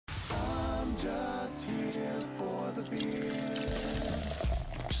just here for the beer.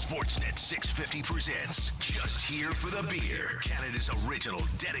 Sportsnet 650 presents Just Here for the Beer, Canada's original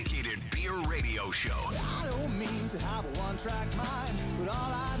dedicated beer radio show. I don't mean to have a one-track mind, but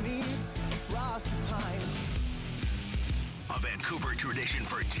all I need's a frosty pint. A Vancouver tradition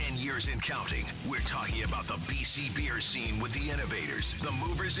for 10 years and counting. We're talking about the BC beer scene with the innovators, the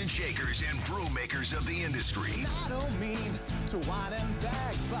movers and shakers, and brew makers of the industry. I don't mean to whine and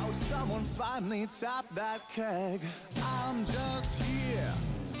beg about someone finally tapped that keg. I'm just here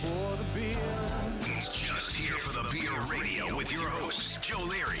for the beer. It's Just Here for the Beer Radio with your hosts, Joe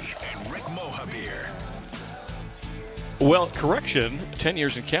Leary and Rick Mohabir. Well, correction, 10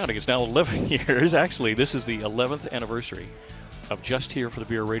 years and counting. It's now 11 years. Actually, this is the 11th anniversary of Just Here for the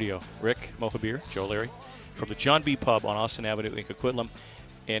Beer Radio. Rick Mohabir, Joe Leary, from the John B. Pub on Austin Avenue in Coquitlam.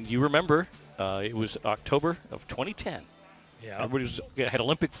 And you remember, it was October of 2010. Yeah. Everybody had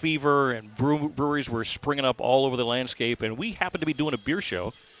Olympic fever, and breweries were springing up all over the landscape. And we happened to be doing a beer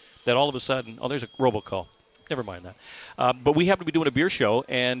show that all of a sudden, there's a robocall. Never mind that. But we happened to be doing a beer show,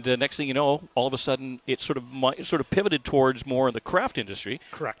 and next thing you know, all of a sudden, it sort of pivoted towards more in the craft industry.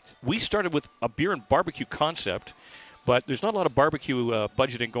 Correct. We started with a beer and barbecue concept, but there's not a lot of barbecue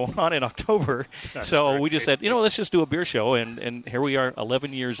budgeting going on in October. So correct. we just said, let's just do a beer show, and here we are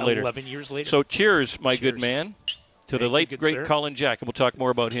 11 years later. 11 years later. So cheers, my Cheers. good man, to the Thank you, late, good great sir. Colin Jack, and we'll talk more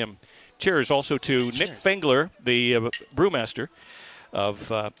about him. Cheers also to Nick Fengler, the brewmaster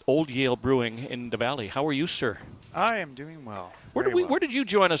of Old Yale Brewing in the Valley. How are you, sir? I am doing well. Where did you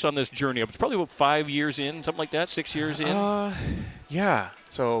join us on this journey? It's probably about 5 years in, something like that, 6 years in? Yeah.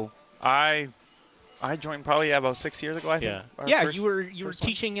 So I joined probably about 6 years ago, I think. Yeah. You were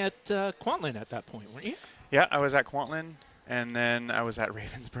teaching at Kwantlen at that point, weren't you? Yeah, I was at Kwantlen, and then I was at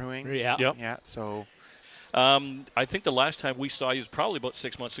Ravens Brewing. Yeah. Yep. Yeah, so I think the last time we saw you was probably about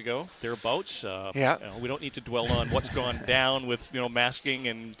 6 months ago, thereabouts. Yeah. We don't need to dwell on what's gone down with masking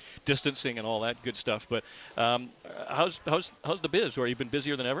and distancing and all that good stuff. But how's the biz? Or you been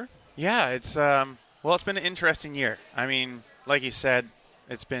busier than ever? yeah, it's it's been an interesting year. I mean, like you said,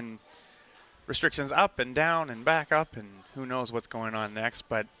 it's been restrictions up and down and back up, and who knows what's going on next.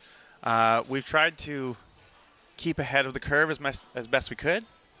 But we've tried to keep ahead of the curve as best we could.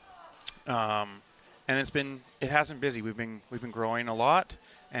 And it has been busy. We've been growing a lot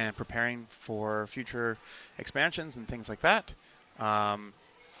and preparing for future expansions and things like that.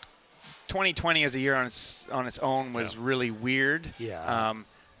 2020 as a year on its own was really weird. Yeah.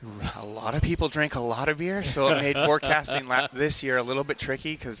 A lot of people drank a lot of beer, so it made forecasting this year a little bit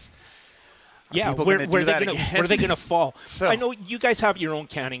tricky because Yeah, people where gonna are do they that going again? where are they going to fall? So- I know you guys have your own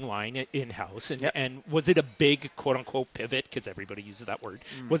canning line in-house, and, Yep. and was it a big quote-unquote pivot, because everybody uses that word.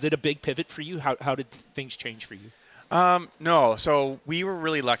 Was it a big pivot for you? How did things change for you? No, so we were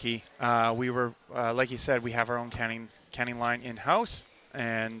really lucky. We were, like you said, we have our own canning line in-house,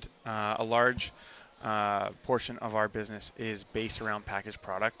 and a large portion of our business is based around packaged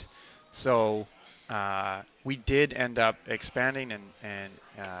product. So we did end up expanding and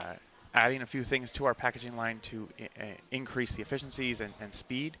adding a few things to our packaging line to increase the efficiencies and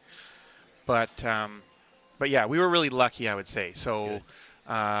speed. But yeah, we were really lucky, I would say. So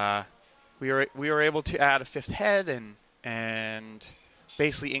we were able to add a fifth head and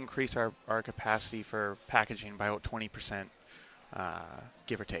basically increase our capacity for packaging by about 20%,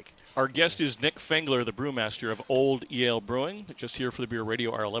 give or take. Our guest is Nick Fengler, the brewmaster of Old Yale Brewing. Just here for the Beer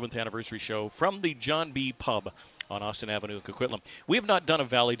Radio, our 11th anniversary show from the John B. Pub on Austin Avenue in Coquitlam. We have not done a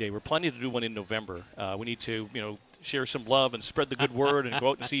Valley Day. We're planning to do one in November. We need to, share some love and spread the good word and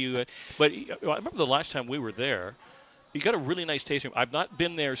go out and see you. But I remember the last time we were there, you got a really nice tasting. I've not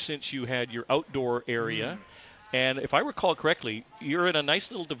been there since you had your outdoor area. And if I recall correctly, you're in a nice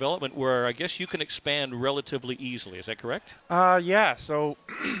little development where I guess you can expand relatively easily. Is that correct? Yeah. So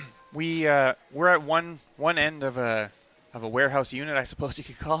we're at one end of a warehouse unit, I suppose you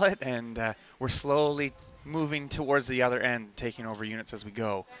could call it, and we're slowly moving towards the other end, taking over units as we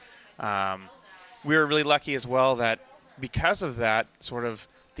go. We were really lucky as well that because of that, sort of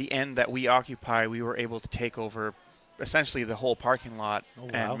the end that we occupy, we were able to take over essentially the whole parking lot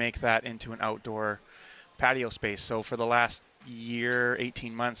and make that into an outdoor patio space. So for the last year,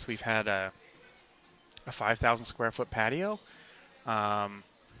 18 months, we've had a 5,000 square foot patio.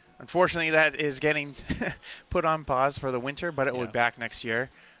 Unfortunately, that is getting put on pause for the winter, but it will be back next year.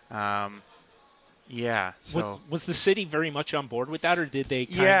 Yeah. So Was the city very much on board with that, or did they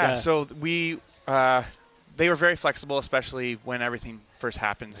kind of... Yeah, so they were very flexible, especially when everything first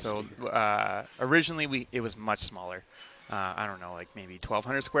happened. So originally it was much smaller. I don't know, like maybe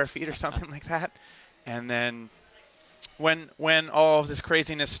 1,200 square feet or something like that. And then when all of this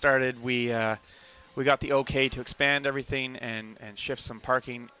craziness started, we got the okay to expand everything and shift some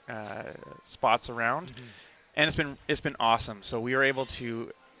parking spots around, and it's been awesome. So we were able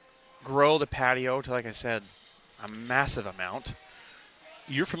to grow the patio to, like I said, a massive amount.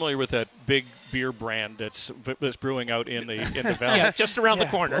 You're familiar with that big beer brand that's brewing out in the valley. Yeah, just around the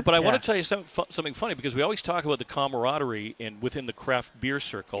corner. But I want to tell you something funny, because we always talk about the camaraderie within the craft beer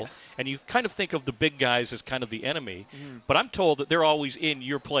circle, and you kind of think of the big guys as kind of the enemy. But I'm told that they're always in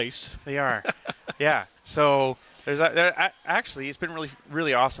your place. They are, yeah. So actually, it's been really,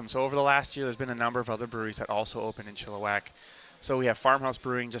 really awesome. So over the last year, there's been a number of other breweries that also opened in Chilliwack. So we have Farmhouse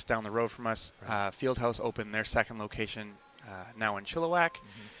Brewing just down the road from us. Fieldhouse opened their second location now in Chilliwack.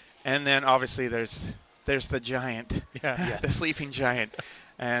 And then obviously there's the giant, the sleeping giant.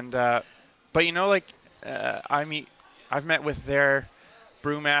 And but I've met with their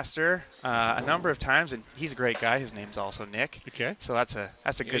brewmaster a number of times, and he's a great guy. His name's also Nick. Okay. So that's a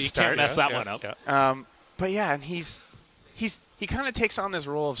good you start. can't mess that one up. Yeah. But yeah, and he kind of takes on this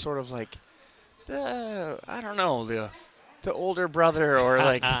role of sort of like the older brother or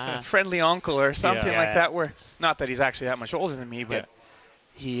like friendly uncle or something like that. Where not that he's actually that much older than me, but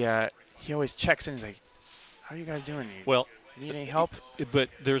he always checks in. He's like, "How are you guys doing? Well, need any help?" But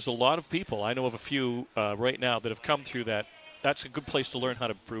there's a lot of people. I know of a few right now that have come through that. That's a good place to learn how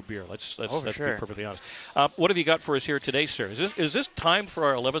to brew beer. Let's be perfectly honest. What have you got for us here today, sir? Is this time for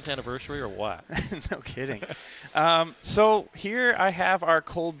our 11th anniversary or what? No kidding. So here I have our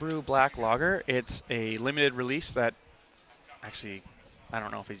cold brew black lager. It's a limited release that actually, I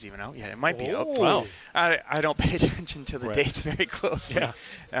don't know if it's even out yet. It might be out. Wow. I don't pay attention to the dates very closely.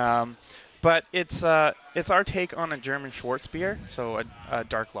 Yeah. But it's our take on a German Schwarzbier, so a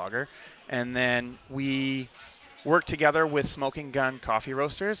dark lager. And then we work together with Smoking Gun Coffee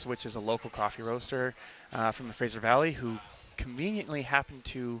Roasters, which is a local coffee roaster from the Fraser Valley, who conveniently happened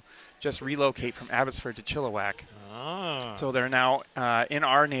to just relocate from Abbotsford to Chilliwack. So they're now in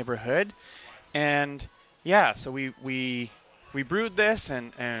our neighborhood. And yeah, so we brewed this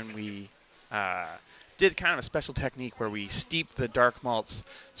and we did kind of a special technique where we steeped the dark malts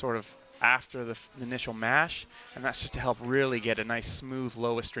sort of after the initial mash, and that's just to help really get a nice smooth,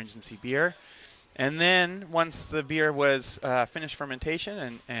 low astringency beer. And then once the beer was finished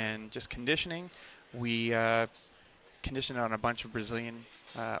fermentation and just conditioning, we conditioned it on a bunch of Brazilian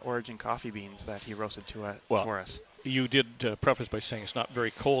origin coffee beans that he roasted for us. You did preface by saying it's not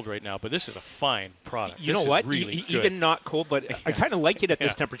very cold right now, but this is a fine product. You know what? Really even not cold, but I kind of like it at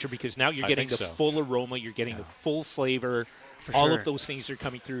this temperature because now you're getting the full aroma, you're getting the full flavor. All of those things are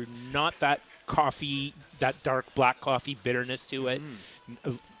coming through. Not that coffee, that dark black coffee bitterness to it.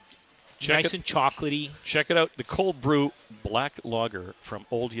 Nice and chocolatey. Check it out. The Cold Brew Black Lager from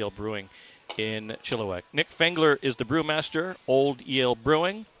Old Yale Brewing in Chilliwack. Nick Fengler is the brewmaster, Old Yale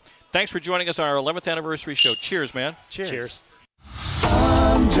Brewing. Thanks for joining us on our 11th anniversary show. Cheers, man. Cheers.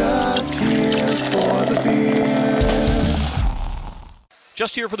 I'm just here for the beer.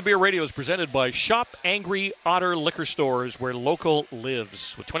 Just Here for the Beer Radio is presented by Shop Angry Otter Liquor Stores, where local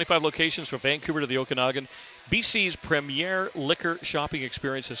lives. With 25 locations from Vancouver to the Okanagan, BC's premier liquor shopping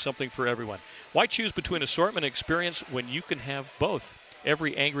experience is something for everyone. Why choose between assortment and experience when you can have both?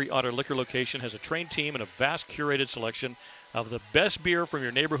 Every Angry Otter Liquor location has a trained team and a vast curated selection of the best beer from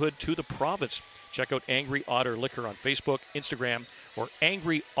your neighborhood to the province. Check out Angry Otter Liquor on Facebook, Instagram, or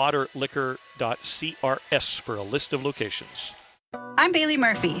angryotterliquor.crs for a list of locations. I'm Bailey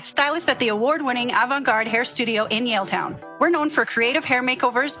Murphy, stylist at the award-winning Avant-Garde Hair Studio in Yaletown. We're known for creative hair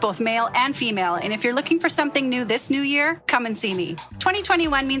makeovers, both male and female, and if you're looking for something new this new year, come and see me.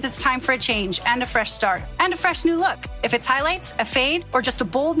 2021 means it's time for a change and a fresh start, and a fresh new look. If it's highlights, a fade, or just a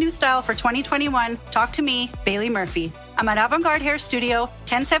bold new style for 2021, talk to me, Bailey Murphy. I'm at Avant-Garde Hair Studio,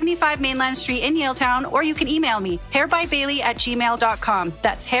 1075 Mainland Street in Yaletown, or you can email me, hairbybailey@gmail.com.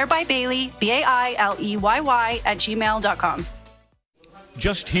 That's hairbybailey, BAILEYY @gmail.com.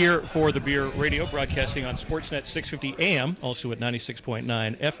 Just Here for the Beer Radio, broadcasting on Sportsnet 650 AM, also at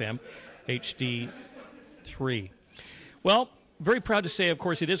 96.9 FM, HD3. Well, very proud to say, of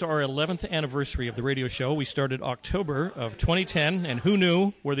course, it is our 11th anniversary of the radio show. We started October of 2010, and who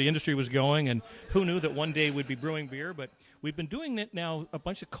knew where the industry was going, and who knew that one day we'd be brewing beer, but we've been doing it now, a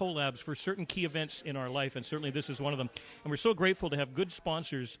bunch of collabs for certain key events in our life, and certainly this is one of them. And we're so grateful to have good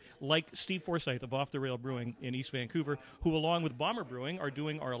sponsors like Steve Forsyth of Off the Rail Brewing in East Vancouver, who, along with Bomber Brewing, are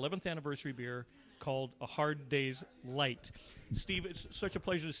doing our 11th anniversary beer called A Hard Day's Light. Steve, it's such a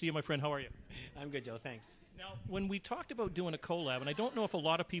pleasure to see you, my friend. How are you? I'm good, Joe. Thanks. Now, when we talked about doing a collab, and I don't know if a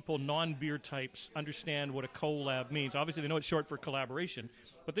lot of people, non-beer types, understand what a collab means. Obviously, they know it's short for collaboration,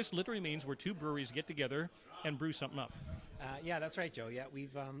 but this literally means where two breweries get together and brew something up. Yeah, that's right, Joe. Yeah,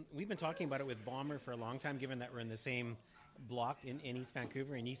 we've been talking about it with Bomber for a long time, given that we're in the same block in East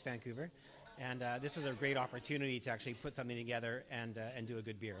Vancouver, and this was a great opportunity to actually put something together and do a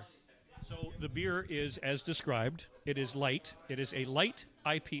good beer. So the beer is as described. It is light. It is a light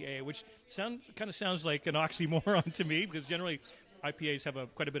IPA, which kind of sounds like an oxymoron to me, because generally IPAs have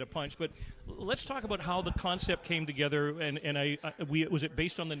quite a bit of punch. But let's talk about how the concept came together, and was it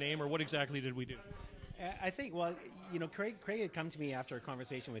based on the name, or what exactly did we do? I think, well, Craig had come to me after a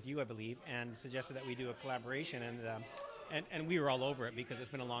conversation with you, I believe, and suggested that we do a collaboration, and we were all over it because it's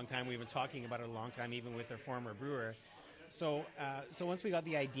been a long time. We've been talking about it a long time, even with their former brewer. So once we got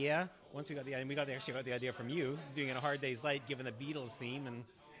the idea, we got the idea from you, doing it a Hard Day's Light, given the Beatles theme, and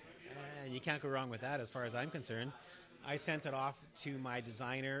you can't go wrong with that as far as I'm concerned. I sent it off to my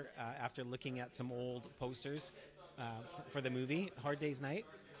designer after looking at some old posters for the movie Hard Day's Night,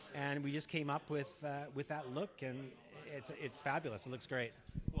 and we just came up with that look, and it's fabulous. It looks great.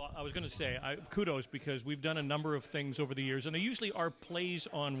 Well, I was going to say, kudos, because we've done a number of things over the years, and they usually are plays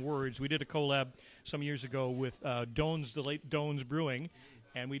on words. We did a collab some years ago with Doan's, the late Doan's Brewing,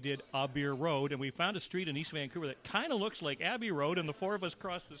 and we did A Beer Road, and we found a street in East Vancouver that kind of looks like Abbey Road, and the four of us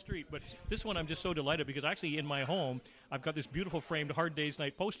crossed the street. But this one I'm just so delighted, because actually in my home I've got this beautiful framed Hard Day's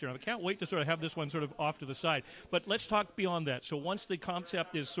Night poster, and I can't wait to sort of have this one sort of off to the side. But let's talk beyond that. So once the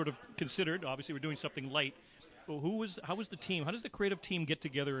concept is sort of considered, obviously we're doing something light, how was the team? How does the creative team get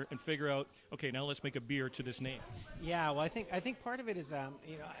together and figure out, okay, now let's make a beer to this name? Yeah, well, I think part of it is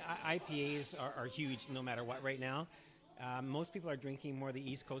IPAs are huge no matter what right now. Most people are drinking more the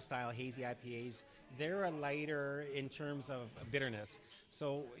East Coast style hazy IPAs. They're a lighter in terms of bitterness.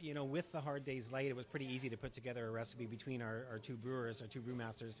 So, with the Hard Day's Light, it was pretty easy to put together a recipe between our two brewers, our two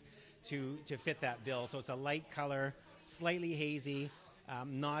brewmasters, to fit that bill. So it's a light color, slightly hazy,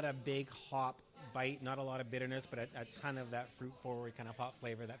 not a big hop bite, not a lot of bitterness, but a ton of that fruit-forward kind of hop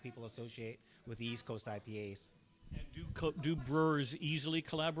flavor that people associate with the East Coast IPAs. And do brewers easily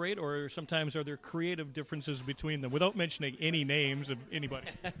collaborate, or sometimes are there creative differences between them, without mentioning any names of anybody?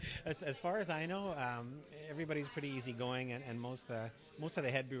 As far as I know, everybody's pretty easygoing, and most of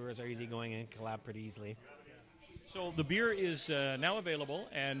the head brewers are easygoing and collab pretty easily. So the beer is now available,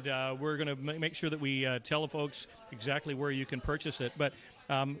 and we're going to make sure that we tell the folks exactly where you can purchase it. But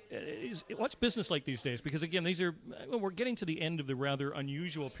what's business like these days? Because again, we're getting to the end of the rather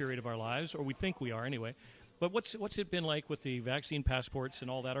unusual period of our lives, or we think we are anyway. But what's it been like with the vaccine passports and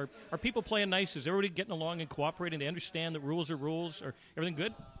all that? Are people playing nice? Is everybody getting along and cooperating? They understand that rules are rules? Or everything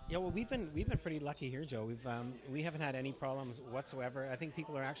good? Yeah, well, we've been pretty lucky here, Joe. We haven't had any problems whatsoever. I think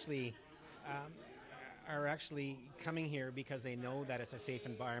people are actually coming here because they know that it's a safe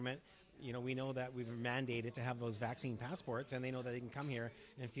environment. We know that we've mandated to have those vaccine passports, and they know that they can come here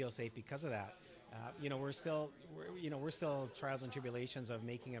and feel safe because of that. We're still trials and tribulations of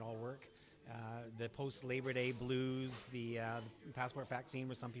making it all work. The post-Labor Day blues, the passport vaccine,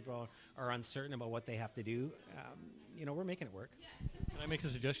 where some people are uncertain about what they have to do. We're making it work. Can I make a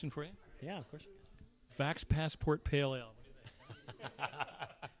suggestion for you? Yeah, of course. Vax Passport Pale Ale.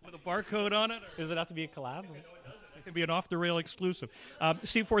 With a barcode on it? Does it have to be a collab? Okay, no, it doesn't. It can be an off-the-rail exclusive.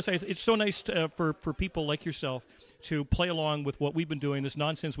 Steve Forsyth, it's so nice for people like yourself to play along with what we've been doing, this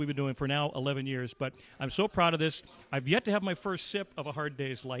nonsense we've been doing for now 11 years. But I'm so proud of this. I've yet to have my first sip of a Hard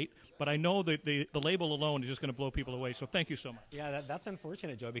Day's Light, but I know that the label alone is just going to blow people away. So thank you so much. Yeah, that's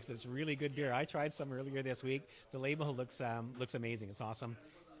unfortunate, Joe, because it's really good beer. I tried some earlier this week. The label looks amazing. It's awesome.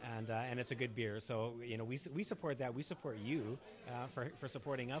 And it's a good beer. So, we support that. We support you for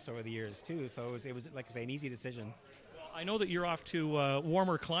supporting us over the years, too. So it was like I say, an easy decision. I know that you're off to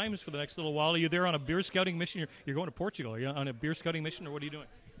warmer climes for the next little while. Are you there on a beer scouting mission? You're going to Portugal. Are you on a beer scouting mission, or what are you doing?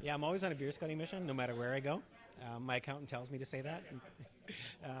 Yeah, I'm always on a beer scouting mission, no matter where I go. My accountant tells me to say that.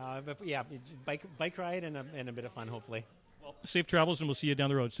 But yeah, bike ride and a bit of fun, hopefully. Well, safe travels, and we'll see you down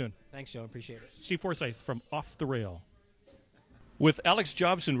the road soon. Thanks, Joe. Appreciate it. Steve Forsyth from Off the Rail. With Alex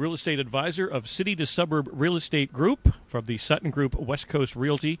Jobson, real estate advisor of City to Suburb Real Estate Group from the Sutton Group West Coast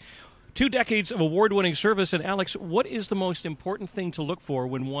Realty. 2 decades of award-winning service. And Alex, what is the most important thing to look for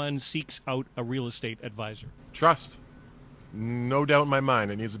when one seeks out a real estate advisor? Trust. No doubt in my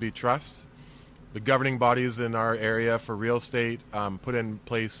mind, it needs to be trust. The governing bodies in our area for real estate put in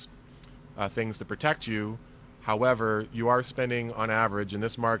place things to protect you. However, you are spending, on average, in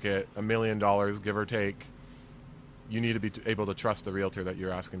this market, $1 million, give or take. You need to be able to trust the realtor that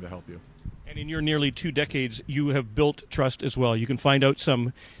you're asking to help you. And in your nearly 2 decades, you have built trust as well. You can find out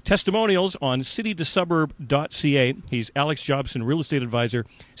some testimonials on citytosuburb.ca. He's Alex Jobson, real estate advisor,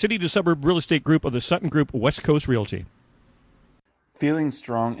 City to Suburb Real Estate Group of the Sutton Group West Coast Realty. Feeling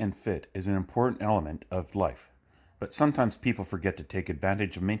strong and fit is an important element of life, but sometimes people forget to take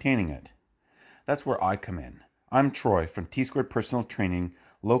advantage of maintaining it. That's where I come in. I'm Troy from T-Squared Personal Training,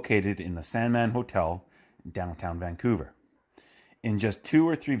 located in the Sandman Hotel in downtown Vancouver. In just 2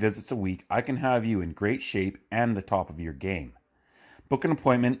 or 3 visits a week, I can have you in great shape and the top of your game. Book an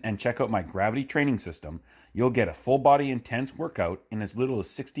appointment and check out my gravity training system. You'll get a full body intense workout in as little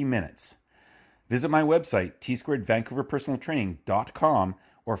as 60 minutes. Visit my website, tsquaredvancouverpersonaltraining.com,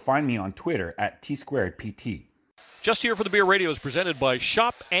 or find me on Twitter at tsquaredpt. Just Here for the Beer Radio is presented by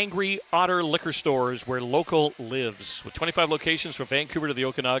Shop Angry Otter Liquor Stores, where local lives. With 25 locations from Vancouver to the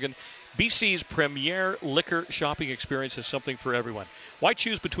Okanagan, BC's premier liquor shopping experience is something for everyone. Why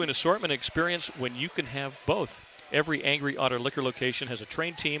choose between assortment and experience when you can have both? Every Angry Otter Liquor location has a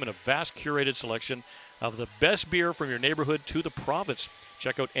trained team and a vast curated selection of the best beer from your neighborhood to the province.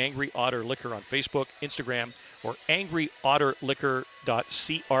 Check out Angry Otter Liquor on Facebook, Instagram, or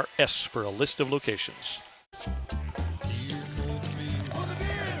angryotterliquor.crs for a list of locations.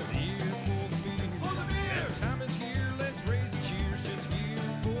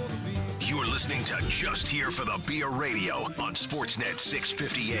 You're listening to Just Here for the Beer Radio on Sportsnet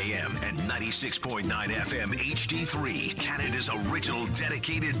 650 AM and 96.9 FM HD3, Canada's original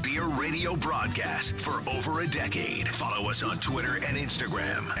dedicated beer radio broadcast for over a decade. Follow us on Twitter and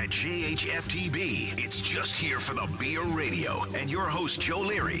Instagram at JHFTB. It's Just Here for the Beer Radio and your hosts Joe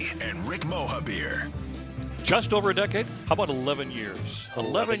Leary and Rick Mohabir. Just over a decade? How about 11 years?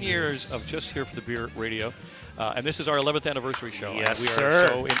 11 years of Just Here for the Beer Radio. And this is our 11th anniversary show. Yes, we are sir.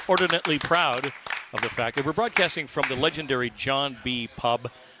 so inordinately proud of the fact that we're broadcasting from the legendary John B. Pub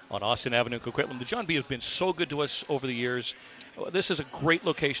on Austin Avenue, Coquitlam. The John B. has been so good to us over the years. This is a great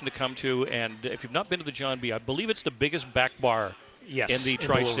location to come to, and if you've not been to the John B., I believe it's the biggest back bar in the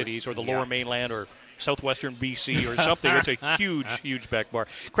Tri-Cities or the Lower Mainland or southwestern BC or something. It's a huge, huge back bar.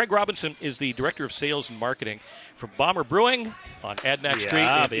 Craig Robinson is the Director of Sales and Marketing for Bomber Brewing on Adnac Street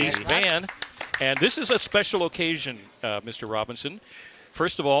in East Van. And this is a special occasion, Mr. Robinson.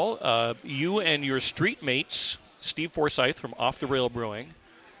 First of all, you and your street mates, Steve Forsyth from Off the Rail Brewing,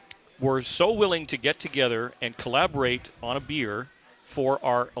 were so willing to get together and collaborate on a beer for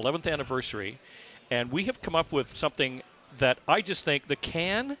our 11th anniversary. And we have come up with something that I just think the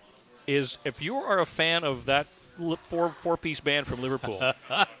can is, if you are a fan of that four-piece band from Liverpool,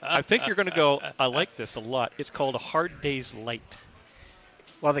 I think you're going to go, I like this a lot. It's called A Hard Day's Light.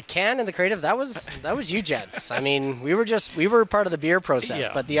 Well, the can and the creative, that was you gents. I mean, we were part of the beer process,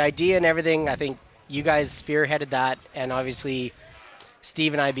 but the idea and everything, I think you guys spearheaded that, and obviously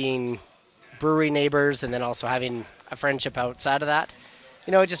Steve and I being brewery neighbors and then also having a friendship outside of that,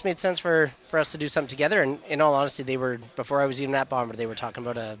 it just made sense for us to do something together. And in all honesty, before I was even at Bomber, they were talking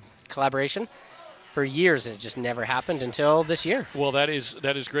about a collaboration for years, and it just never happened until this year. Well, that is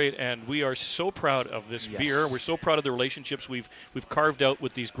great, and we are so proud of this beer. We're so proud of the relationships we've carved out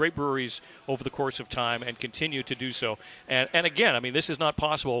with these great breweries over the course of time, and continue to do so. And again, I mean, this is not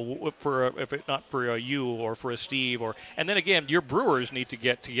possible if it not for you or for a Steve, and then again, your brewers need to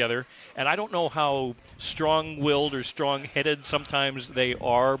get together. And I don't know how strong-willed or strong-headed sometimes they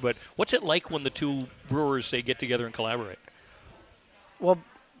are, but what's it like when the two brewers get together and collaborate? Well,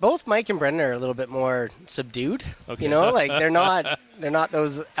 both Mike and Brendan are a little bit more subdued, like they're not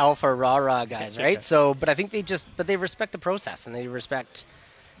those alpha rah-rah guys, right? So, but I think they respect the process, and they respect,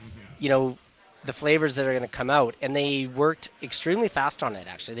 the flavors that are going to come out, and they worked extremely fast on it,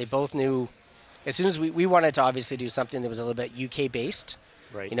 actually. They both knew, as soon as we wanted to obviously do something that was a little bit UK-based,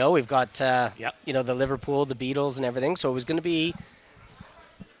 right? We've got, the Liverpool, the Beatles and everything, so it was going to be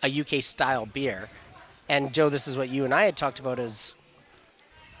a UK-style beer. And Joe, this is what you and I had talked about is,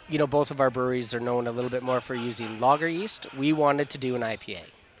 both of our breweries are known a little bit more for using lager yeast. We wanted to do an IPA,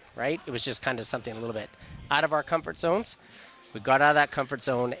 right? It was just kind of something a little bit out of our comfort zones. We got out of that comfort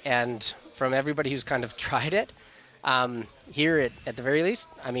zone, and from everybody who's kind of tried it, here at the very least,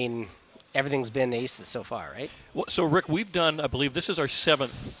 I mean, everything's been aces so far, right? Well, so, Rick, we've done, I believe this is our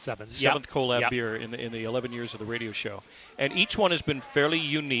seventh collab beer in the 11 years of the radio show. And each one has been fairly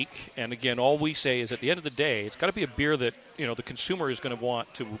unique. And, again, all we say is at the end of the day, it's got to be a beer that, the consumer is going to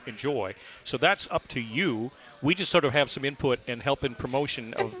want to enjoy. So that's up to you. We just sort of have some input and help in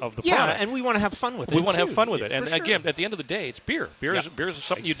promotion of the product. Yeah, and we want to have fun with it. We want to have fun with it. And, again, at the end of the day, it's beer. Beer is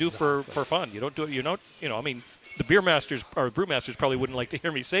something you do for fun. You don't do it, I mean, the beer masters or brewmasters probably wouldn't like to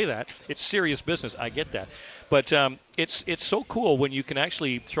hear me say that. It's serious business. I get that. But it's so cool when you can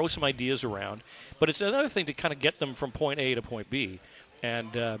actually throw some ideas around. But it's another thing to kind of get them from point A to point B.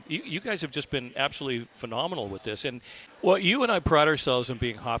 And you guys have just been absolutely phenomenal with this. And well, you and I pride ourselves on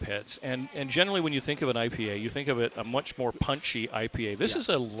being hopheads. And generally, when you think of an IPA, you think of it a much more punchy IPA. This is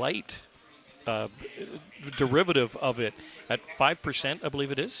a light derivative of it at 5%, I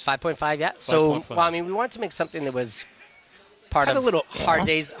believe it is. 5.5, yeah. So, 5.5. well, I mean, we wanted to make something that was part Had of a little hard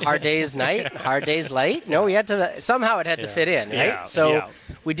days night, hard days light. No, we had to somehow it had to fit in, right? Yeah, So yeah.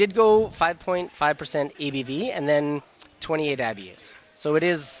 we did go 5.5% ABV and then 28 IBUs. So it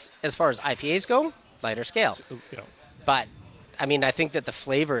is, as far as IPAs go, lighter scale. But I mean, I think that the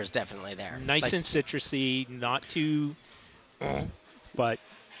flavor is definitely there. Nice and citrusy, not too, but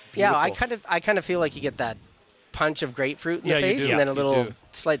beautiful. Yeah, I kind of feel like you get that punch of grapefruit in the face, and then a little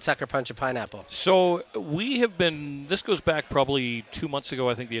slight sucker punch of pineapple. So we have been. This goes back probably 2 months ago.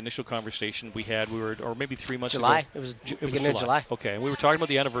 I think the initial conversation we had, or maybe 3 months ago. It was beginning of July. Okay, and we were talking about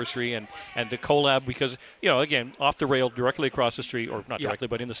the anniversary and the collab because again off the rail, directly across the street, or not directly,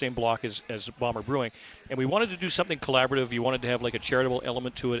 but in the same block as Bomber Brewing, and we wanted to do something collaborative. You wanted to have like a charitable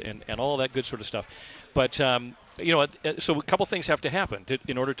element to it, and all of that good sort of stuff, but. So a couple things have to happen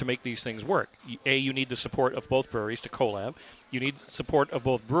in order to make these things work. You need the support of both breweries to collab. You need support of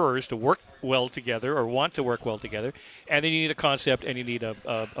both brewers to work well together or want to work well together. And then you need a concept and you need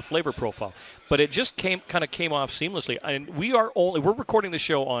a flavor profile. But it just came off seamlessly. And we're recording the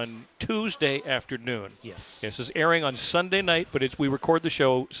show on Tuesday afternoon. Yes. This is airing on Sunday night, but we record the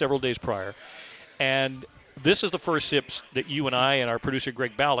show several days prior. And this is the first sips that you and I and our producer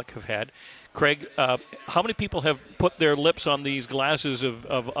Greg Ballack have had. Craig, how many people have put their lips on these glasses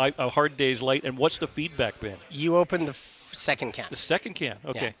of a Hard Day's Light, and what's the feedback been? You opened the second can. The second can,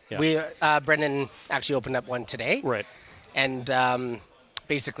 okay. Yeah. We Brendan actually opened up one today. Right. And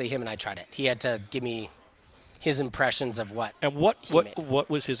basically him and I tried it. He had to give me his impressions of what what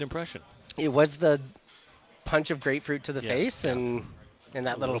was his impression? It was the punch of grapefruit to the face and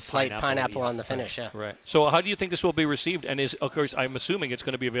that little slight pineapple on the finish, Right. So how do you think this will be received? And of course, I'm assuming it's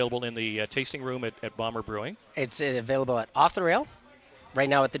going to be available in the tasting room at Bomber Brewing. It's available at Off the Rail, right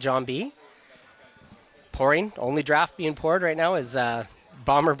now at the John B. Pouring, only draft being poured right now is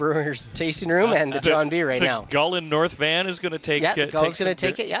Bomber Brewers tasting room and the John B right now. The Gull in North van is going to take it. Yeah, Gull's going to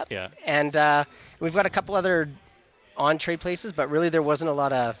take it, yeah. And we've got a couple other on-trade places, but really there wasn't a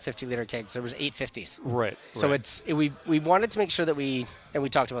lot of 50-liter kegs. There was 850s. Right. So we wanted to make sure that we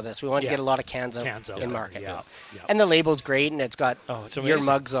talked about this. We wanted to get a lot of cans out in market. Yeah. And the label's great, and it's got your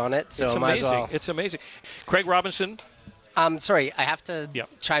mugs on it. So it's might amazing. as well. It's amazing. Craig Robinson. Sorry, I have to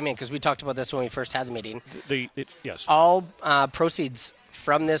chime in because we talked about this when we first had the meeting. Yes. All proceeds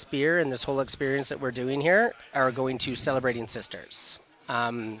from this beer and this whole experience that we're doing here are going to Celebrating Sisters.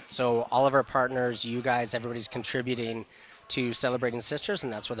 So all of our partners, you guys, everybody's contributing to Celebrating Sisters,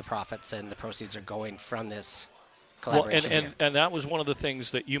 and that's where the profits and the proceeds are going from this collaboration. Well, and that was one of the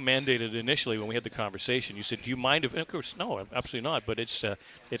things that you mandated initially when we had the conversation. You said, "Do you mind if?" And of course, no, absolutely not. But it's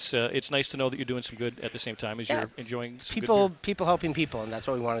nice to know that you're doing some good at the same time as you're enjoying some people helping people, and that's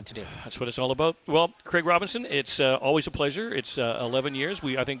what we wanted to do. That's what it's all about. Well, Craig Robinson, it's always a pleasure. It's 11 years.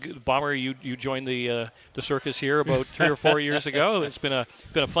 I think Bomber, you joined the circus here about 3 or 4 years ago. It's been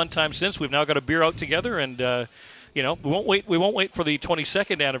a fun time since. We've now got a beer out together, and we won't wait for the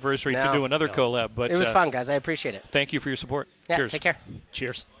 22nd anniversary to do another collab. But it was fun, guys. I appreciate it. Thank you for your support. Yeah, Cheers. Take care.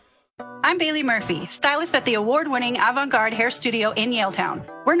 Cheers. I'm Bailey Murphy, stylist at the award-winning Avant-Garde Hair Studio in Yaletown.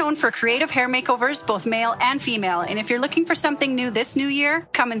 We're known for creative hair makeovers, both male and female, and if you're looking for something new this new year,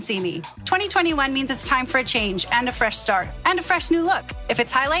 come and see me. 2021 means it's time for a change and a fresh start and a fresh new look. If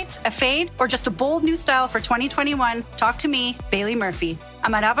it's highlights, a fade, or just a bold new style for 2021, talk to me, Bailey Murphy.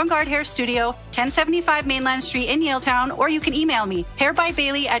 I'm at Avant-Garde Hair Studio, 1075 Mainland Street in Yaletown, or you can email me,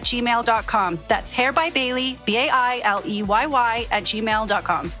 hairbybailey@gmail.com. That's hairbybailey, BAILEYY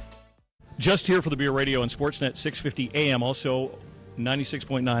 @gmail.com. Just here for the Beer Radio on Sportsnet 650 AM, also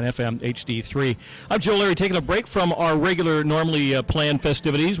 96.9 FM HD3. I'm Joe Larry, taking a break from our normally planned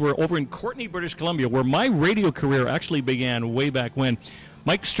festivities. We're over in Courtenay, British Columbia, where my radio career actually began way back when.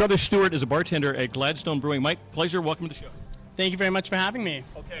 Mike Struthers-Stewart is a bartender at Gladstone Brewing. Mike, pleasure. Welcome to the show. Thank you very much for having me.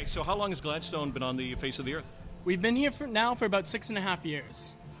 Okay, so how long has Gladstone been on the face of the earth? We've been here for about 6.5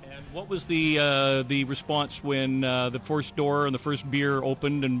 years. And what was the response when the first door and the first beer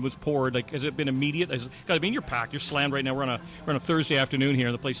opened and was poured? Like, has it been immediate? You're packed. You're slammed right now. We're on a Thursday afternoon here,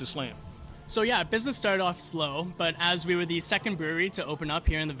 and the place is slammed. So yeah, business started off slow, but as we were the second brewery to open up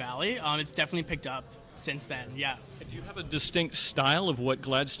here in the Valley, it's definitely picked up since then. Yeah. Do you have a distinct style of what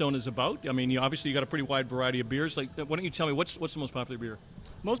Gladstone is about? I mean, you got a pretty wide variety of beers. Like, why don't you tell me what's the most popular beer?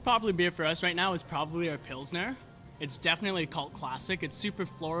 Most popular beer for us right now is probably our Pilsner. It's definitely a cult classic. It's super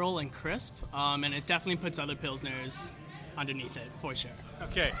floral and crisp, and it definitely puts other Pilsners underneath it, for sure.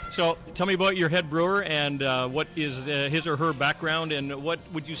 Okay, so tell me about your head brewer and what is his or her background, and what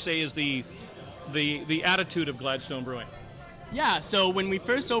would you say is the attitude of Gladstone Brewing? Yeah, so when we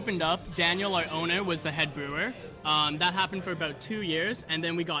first opened up, Daniel, our owner, was the head brewer. That happened for about 2 years, and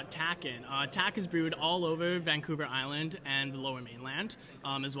then we got TAC in. TAC is brewed all over Vancouver Island and the Lower Mainland,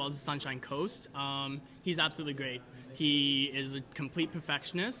 as well as the Sunshine Coast. He's absolutely great. He is a complete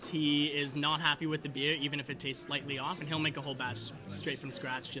perfectionist. He is not happy with the beer, even if it tastes slightly off, and he'll make a whole batch straight from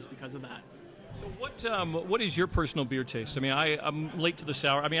scratch just because of that. So what is your personal beer taste? I mean, I'm late to the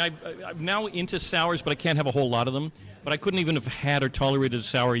sour. I mean, I'm now into sours, but I can't have a whole lot of them. But I couldn't even have had or tolerated a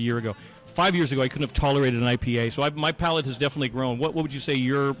sour a year ago. 5 years ago, I couldn't have tolerated an IPA. So my palate has definitely grown. What would you say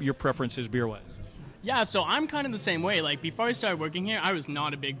your preference is beer-wise? Yeah, so I'm kind of the same way. Like, before I started working here, I was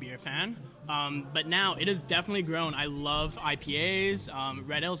not a big beer fan. But now it has definitely grown. I love IPAs.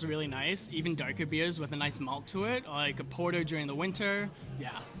 Red ales are really nice. Even darker beers with a nice malt to it, like a porter during the winter. Yeah.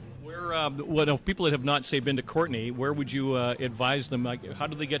 If people that have not, say, been to Courtenay, where would you advise them? Like, how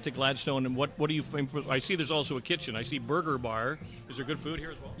do they get to Gladstone, and what do you think? I see there's also a kitchen. I see Burger Bar. Is there good food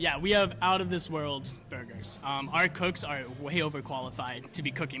here as well? Yeah, we have out-of-this-world burgers. Our cooks are way overqualified to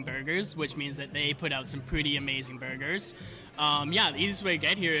be cooking burgers, which means that they put out some pretty amazing burgers. The easiest way to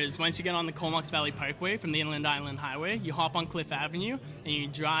get here is once you get on the Comox Valley Parkway from the Inland Island Highway, you hop on Cliff Avenue, and you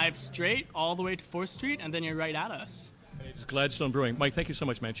drive straight all the way to 4th Street, and then you're right at us. It's Gladstone Brewing. Mike, thank you so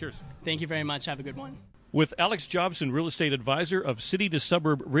much, man. Cheers. Thank you very much. Have a good one. With Alex Jobson, real estate advisor of City to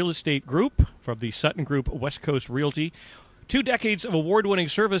Suburb Real Estate Group from the Sutton Group West Coast Realty. 2 decades of award-winning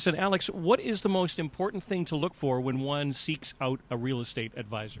service. And Alex, what is the most important thing to look for when one seeks out a real estate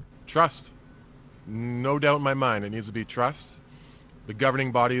advisor? Trust. No doubt in my mind, it needs to be trust. The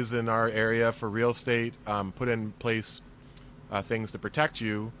governing bodies in our area for real estate put in place things to protect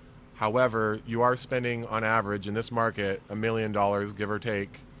you. However, you are spending, on average, in this market, $1 million, give or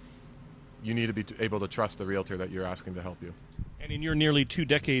take. You need to be able to trust the realtor that you're asking to help you. And in your nearly 2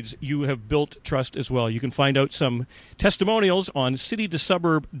 decades, you have built trust as well. You can find out some testimonials on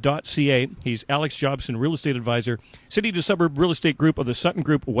citytosuburb.ca. He's Alex Jobson, real estate advisor, City to Suburb Real Estate Group of the Sutton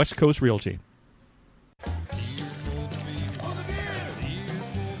Group West Coast Realty.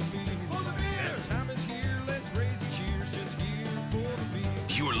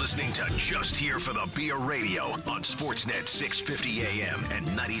 Listening to Just Here for the Beer Radio on Sportsnet 650 AM and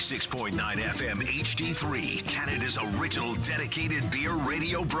 96.9 FM HD3, Canada's original dedicated beer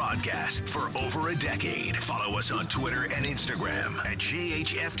radio broadcast for over a decade. Follow us on Twitter and Instagram at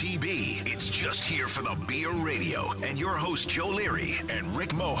JHFTB. It's Just Here for the Beer Radio and your hosts Joe Leary and Rick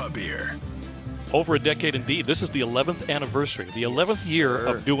Mohabir. Over a decade, indeed. This is the 11th anniversary, the 11th year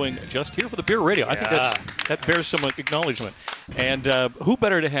of doing Just Here for the Beer Radio. I think that bears some acknowledgement. And who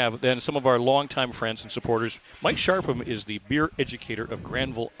better to have than some of our longtime friends and supporters? Mike Sharpham is the beer educator of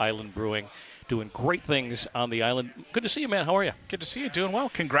Granville Island Brewing, doing great things on the island. Good to see you, man. How are you? Good to see you. Doing well.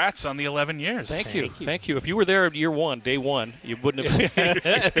 Congrats on the 11 years. Thank you. If you were there at year one, day one, you wouldn't have.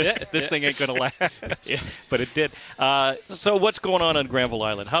 This thing ain't going to last. Yeah. But it did. So what's going on Granville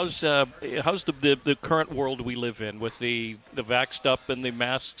Island? How's the current world we live in with the vaxxed up and the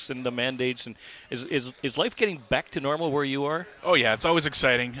masks and the mandates? And is life getting back to normal where you are? Oh, yeah. It's always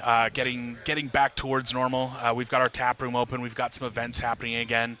exciting. Getting back towards normal. We've got our tap room open. We've got some events happening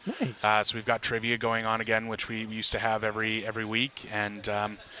again. Nice. So we've got trivia going on again, which we used to have every week. And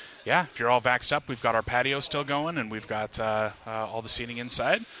if you're all vaxxed up, we've got our patio still going, and we've got all the seating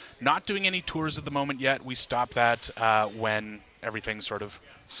inside. Not doing any tours at the moment yet. We stopped that when everything sort of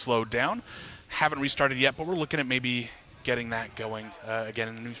slowed down. Haven't restarted yet, but we're looking at maybe getting that going again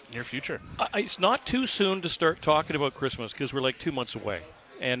in the near future. It's not too soon to start talking about Christmas because we're like 2 months away.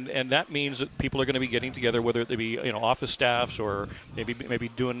 And that means that people are going to be getting together, whether they be office staffs or maybe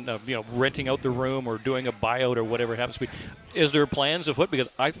doing renting out the room or doing a buyout or whatever it happens to be. Is there plans afoot? Because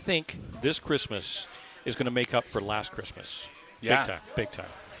I think this Christmas is going to make up for last Christmas. Yeah. Big time.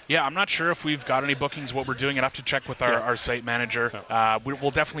 Yeah, I'm not sure if we've got any bookings, what we're doing. I'd have to check with our site manager.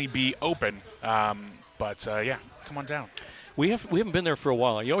 We'll definitely be open, but come on down. We haven't been there for a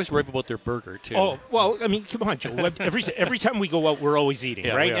while. You always rave about their burger, too. Oh, well, I mean, come on, Joe. Every time we go out, we're always eating,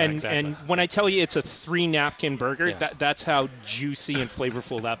 right? And when I tell you it's a 3-napkin burger, that's how juicy and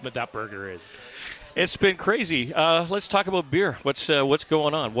flavorful that burger is. It's been crazy. Let's talk about beer. What's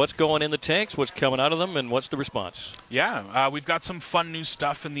going on? What's going in the tanks? What's coming out of them? And what's the response? Yeah, we've got some fun new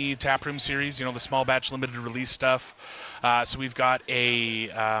stuff in the taproom series. The small batch limited release stuff. So we've got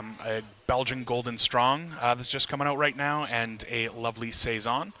a Belgian Golden Strong that's just coming out right now, and a lovely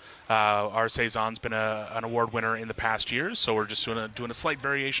Saison. Our Saison's been an award winner in the past years, so we're just doing a slight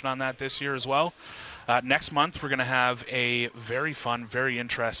variation on that this year as well. Next month, we're going to have a very fun, very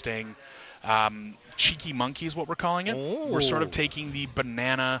interesting Cheeky Monkey is what we're calling it. Oh. We're sort of taking the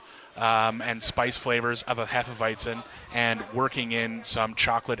banana and spice flavors of a Hefeweizen and working in some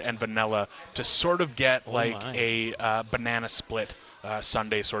chocolate and vanilla to sort of get a banana split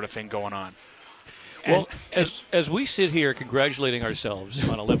sundae sort of thing going on. Well, as we sit here congratulating ourselves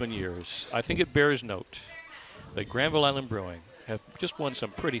on 11 years, I think it bears note that Granville Island Brewing have just won some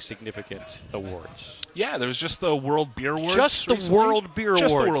pretty significant awards. Yeah, there was just the World Beer Awards. Just the recently. World Beer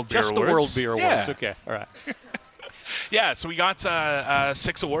Just Awards. the World Beer Just Awards. the World Beer Awards. Yeah. Okay, all right. Yeah, so we got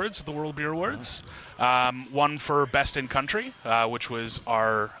 6 awards at the World Beer Awards. One for Best in Country, which was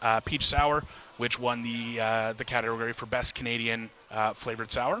our Peach Sour, which won the category for Best Canadian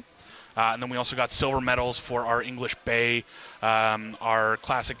Flavored Sour. And then we also got silver medals for our English Bay, our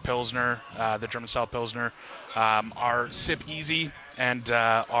Classic Pilsner, the German-style Pilsner, our Sip Easy, and in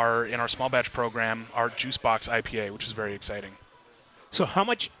our small batch program, our Juice Box IPA, which is very exciting. So how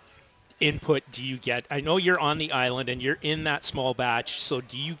much input do you get? I know you're on the island and you're in that small batch, so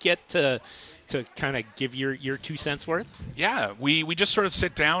do you get to kind of give your 2 cents worth? Yeah, we just sort of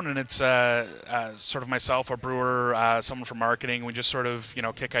sit down, and it's sort of myself, our brewer, someone from marketing. We just sort of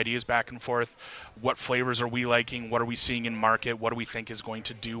kick ideas back and forth. What flavors are we liking? What are we seeing in market? What do we think is going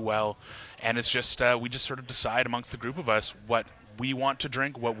to do well? And it's just we just sort of decide amongst the group of us what we want to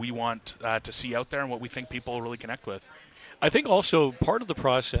drink, what we want to see out there, and what we think people will really connect with. I think also part of the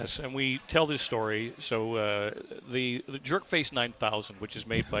process, and we tell this story, so the Jerkface 9000, which is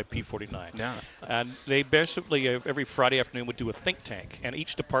made by P49, and they basically every Friday afternoon would do a think tank, and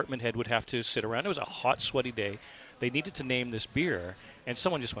each department head would have to sit around. It was a hot, sweaty day. They needed to name this beer, and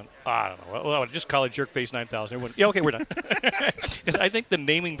someone just went, I don't know, well, just call it Jerkface 9000. Everyone, yeah, okay, we're done. Because I think the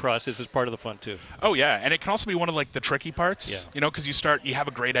naming process is part of the fun, too. Oh, yeah, and it can also be one of, the tricky parts, because you have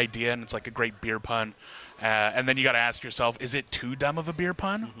a great idea, and it's like a great beer pun. And then you got to ask yourself, is it too dumb of a beer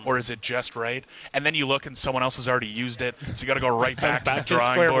pun, or is it just right? And then you look, and someone else has already used it, so you got to go right back to the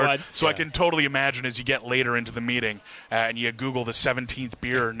drawing board. One. So I can totally imagine as you get later into the meeting, and you Google the 17th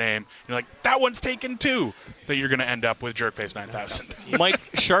beer name, you're like, that one's taken too, that you're going to end up with Jerkface 9000. Mike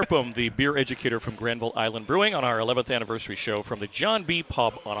Sharpham, the beer educator from Granville Island Brewing, on our 11th anniversary show from the John B.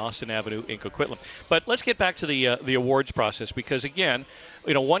 Pub on Austin Avenue in Coquitlam. But let's get back to the awards process, because again,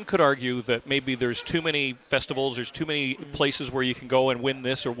 one could argue that maybe there's too many festivals, there's too many places where you can go and win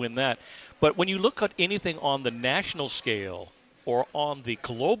this or win that. But when you look at anything on the national scale or on the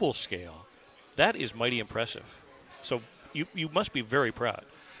global scale, that is mighty impressive. So you must be very proud.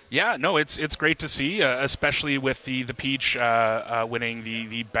 Yeah, no, it's great to see, especially with the Peach winning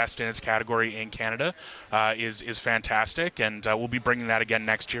the best in its category in Canada is fantastic, and we'll be bringing that again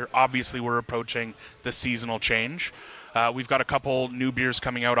next year. Obviously, we're approaching the seasonal change. We've got a couple new beers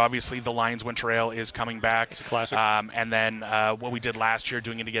coming out. Obviously, the Lions Winter Ale is coming back. It's a classic. And then what we did last year,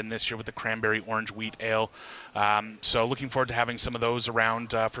 doing it again this year with the Cranberry Orange Wheat Ale. So looking forward to having some of those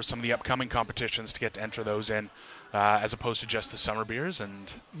around for some of the upcoming competitions to get to enter those in. As opposed to just the summer beers.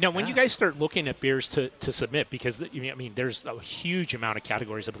 And now, when you guys start looking at beers to submit, because there's a huge amount of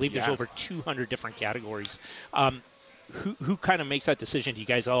categories. I believe there's over 200 different categories. Who kind of makes that decision? Do you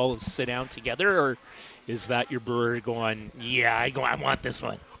guys all sit down together, or is that your brewer going, I want this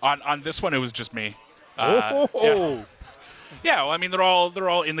one? On this one, it was just me. Yeah, well, they're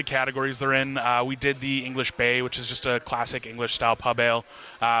all in the categories they're in. We did the English Bay, which is just a classic English-style pub ale.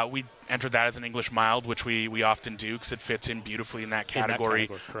 We entered that as an English mild, which we often do because it fits in beautifully in that category.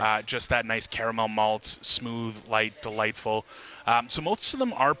 Just that nice caramel malt, smooth, light, delightful. So most of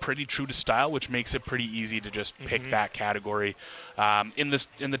them are pretty true to style, which makes it pretty easy to just pick that category. In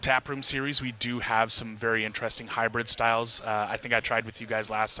the Taproom series, we do have some very interesting hybrid styles. I think I tried with you guys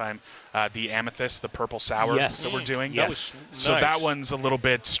last time the Amethyst, the purple sour that we're doing. Yes. So that one's a little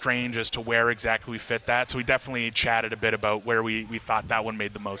bit strange as to where exactly we fit that. So we definitely chatted a bit about where we thought that one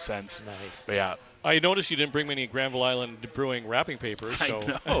made the most sense. Nice. But yeah. I noticed you didn't bring me any Granville Island Brewing wrapping paper, so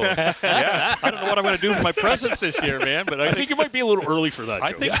I know. Yeah. I don't know what I'm going to do for my presents this year, man. But I think it might be a little early for that.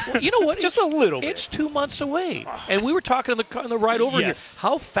 I think you know what? Just a little bit. It's 2 months away, and we were talking on the ride over here.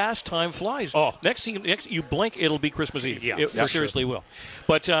 How fast time flies! Oh. Next you blink, it'll be Christmas Eve. Yeah, it seriously will.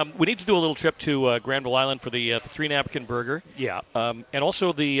 But we need to do a little trip to Granville Island for the 3-napkin burger. Yeah, and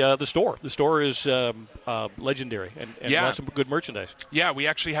also the store. The store is legendary and lots of good merchandise. Yeah, we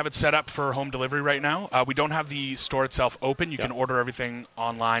actually have it set up for home delivery right now. We don't have the store itself open. You can order everything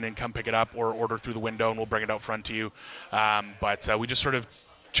online and come pick it up, or order through the window, and we'll bring it out front to you. But we just sort of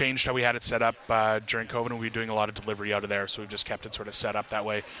changed how we had it set up during COVID, and we were doing a lot of delivery out of there, so we've just kept it sort of set up that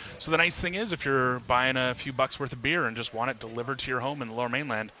way. So the nice thing is, if you're buying a few bucks worth of beer and just want it delivered to your home in the Lower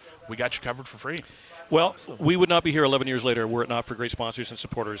Mainland, we got you covered for free. Well, we would not be here 11 years later were it not for great sponsors and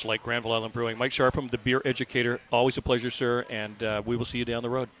supporters like Granville Island Brewing. Mike Sharpham, the beer educator, always a pleasure, sir, and we will see you down the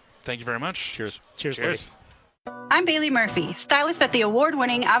road. Thank you very much. Cheers. Cheers. I'm Bailey Murphy, stylist at the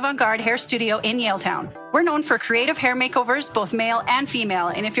award-winning Avant-Garde Hair Studio in Yaletown. We're known for creative hair makeovers, both male and female,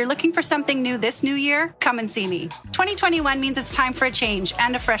 and if you're looking for something new this new year, come and see me. 2021 means it's time for a change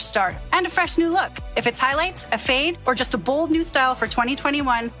and a fresh start and a fresh new look. If it's highlights, a fade, or just a bold new style for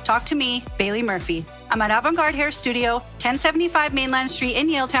 2021, talk to me, Bailey Murphy. I'm at Avant-Garde Hair Studio, 1075 Mainland Street in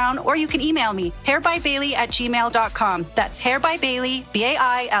Yaletown, or you can email me, hairbybailey@gmail.com. That's hairbybailey,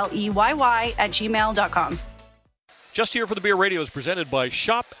 BAILEYY @gmail.com. Just Here for the Beer Radio is presented by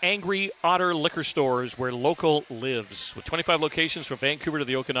Shop Angry Otter Liquor Stores, where local lives. With 25 locations from Vancouver to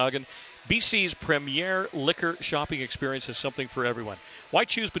the Okanagan, BC's premier liquor shopping experience is something for everyone. Why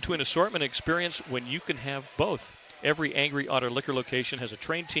choose between assortment and experience when you can have both? Every Angry Otter Liquor location has a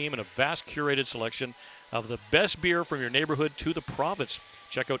trained team and a vast curated selection of the best beer from your neighborhood to the province.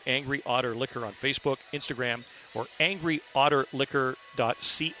 Check out Angry Otter Liquor on Facebook, Instagram, or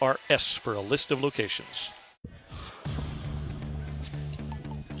angryotterliquor.crs for a list of locations.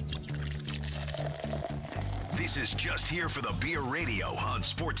 This is Just Here for the Beer Radio on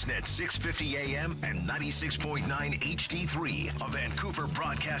Sportsnet 650 AM and 96.9 HD3, a Vancouver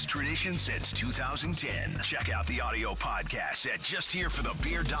broadcast tradition since 2010. Check out the audio podcast at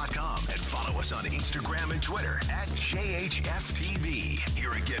justhereforthebeer.com and follow us on Instagram and Twitter at JHFTB.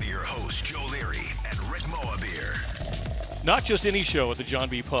 Here again are your hosts, Joe Leary and Rick Moabeer. Not just any show at the John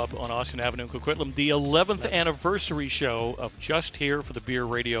B. Pub on Austin Avenue in Coquitlam, the 11th anniversary show of Just Here for the Beer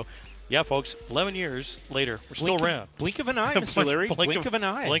Radio. Yeah, folks, 11 years later, we're still around. Blink of an eye, Mr. Leary. Blink of an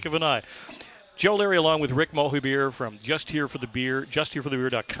eye. Blink of an eye. Joe Leary along with Rick Moabeer from Just Here for the Beer,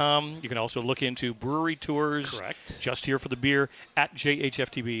 justhereforthebeer.com. You can also look into brewery tours. Correct. Just Here for the Beer at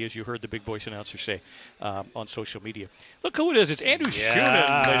JHFTB, as you heard the big voice announcer say on social media. Look who it is. It's Andrew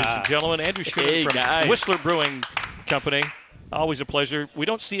Schumann, ladies and gentlemen. Andrew Schumann from Whistler Brewing Company. Always a pleasure. We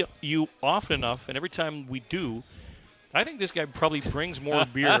don't see you often enough, and every time we do, I think this guy probably brings more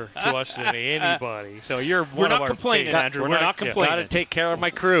beer to us than anybody. So you're one of our complaining, Andrew. We're not complaining. Got to take care of my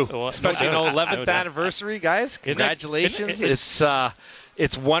crew, especially 11th anniversary, guys. Congratulations!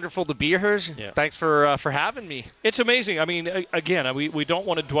 It's wonderful to be here. Yeah. Thanks for having me. It's amazing. I mean, again, we don't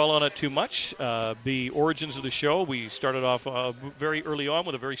want to dwell on it too much. The origins of the show, we started off very early on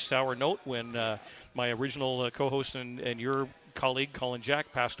with a very sour note when my original co-host and your colleague, Colin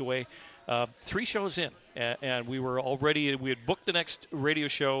Jack, passed away 3 shows in. And we had booked the next radio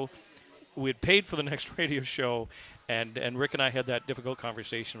show. We had paid for the next radio show. And Rick and I had that difficult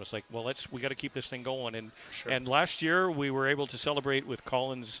conversation. It was like, well, we got to keep this thing going. And last year we were able to celebrate with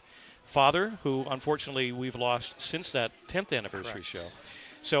Colin's father, who unfortunately we've lost since that 10th anniversary show.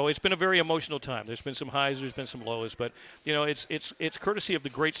 So it's been a very emotional time. There's been some highs, there's been some lows, but you know, it's courtesy of the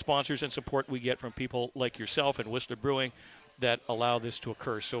great sponsors and support we get from people like yourself and Whistler Brewing that allow this to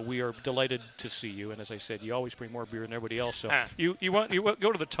occur. So we are delighted to see you. And as I said, you always bring more beer than everybody else. So you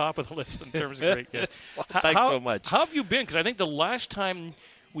go to the top of the list in terms of great guests. Thanks so much. How have you been? Because I think the last time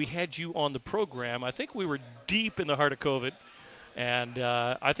we had you on the program, I think we were deep in the heart of COVID. And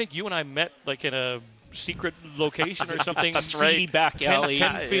I think you and I met like in a secret location or something. That's right. Back alley.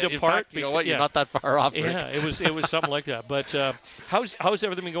 10 feet in apart. Fact, you know what? You're not that far off. Rick. Yeah, it was something like that. But how's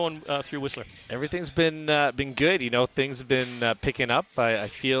everything been going through Whistler? Everything's been good. You know, things have been picking up. I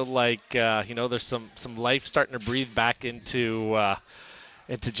feel like there's some life starting to breathe back into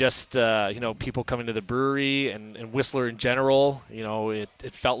just people coming to the brewery and Whistler in general. You know, it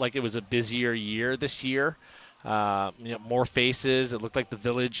felt like it was a busier year this year. More faces. It looked like the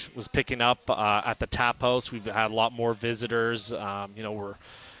village was picking up at the tap house. We've had a lot more visitors. We're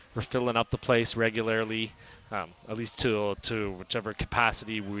filling up the place regularly, at least to whichever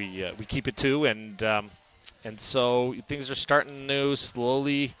capacity we keep it to, and so things are starting to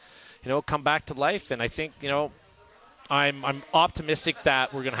slowly, come back to life. And I think I'm optimistic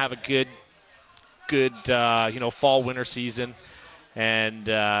that we're going to have a good fall winter season. And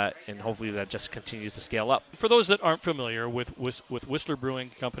hopefully that just continues to scale up. For those that aren't familiar with Whistler Brewing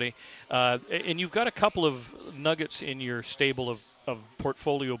Company, and you've got a couple of nuggets in your stable of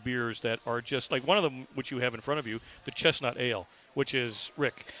portfolio beers that are just like one of them, which you have in front of you, the Chestnut Ale, which is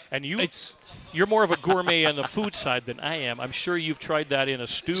Rick. And you're more of a gourmet on the food side than I am. I'm sure you've tried that in a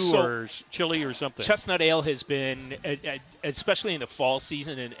stew or chili or something. Chestnut Ale has been, especially in the fall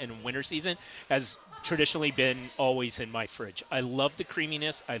season and winter season, has traditionally been always in my fridge. I love the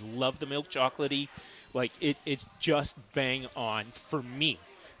creaminess. I love the milk chocolatey. Like, it's just bang on for me.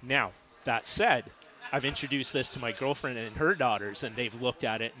 Now, that said, I've introduced this to my girlfriend and her daughters, and they've looked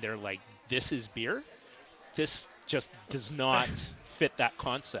at it, and they're like, this is beer? This just does not fit that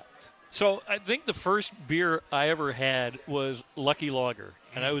concept. So I think the first beer I ever had was Lucky Lager,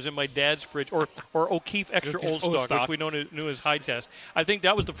 and I was in my dad's fridge, or O'Keefe Extra Old Stock, which we knew as High Test. I think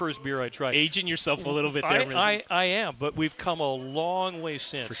that was the first beer I tried. Aging yourself a little bit there, I am, but we've come a long way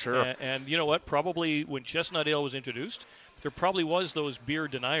since. For sure. And you know what? Probably when Chestnut Ale was introduced, there probably was those beer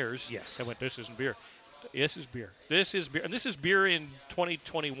deniers. Yes. That went, this isn't beer. This is beer. This is beer. And this is beer in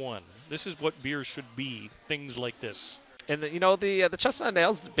 2021. This is what beer should be, things like this. And the Chestnut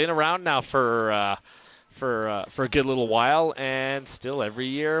Ale's been around now for a good little while, and still every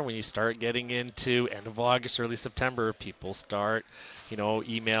year when you start getting into end of August, early September, people start,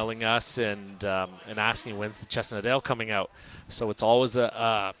 emailing us and asking when's the Chestnut Ale coming out. So it's always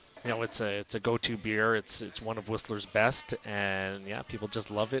it's a go-to beer. It's one of Whistler's best, and people just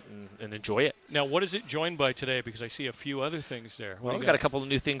love it and enjoy it. Now, what is it joined by today? Because I see a few other things there. Well, we've got a couple of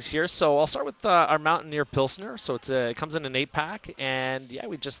new things here. So I'll start with our Mountaineer Pilsner. So it comes in an 8-pack, and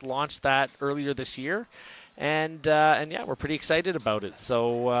we just launched that earlier this year, and we're pretty excited about it.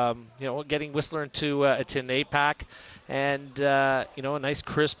 So getting Whistler into a tin 8-pack, and a nice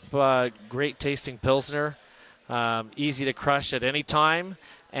crisp, great tasting Pilsner, easy to crush at any time.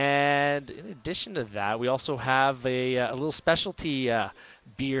 And in addition to that, we also have a little specialty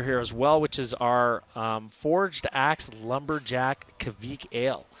beer here as well, which is our Forged Axe Lumberjack Kveik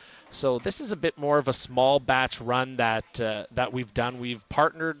Ale. So this is a bit more of a small batch run that we've done. We've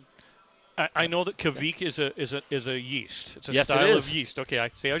partnered. I know that Kveik is a yeast. It's a yes, style it is. of yeast. Okay,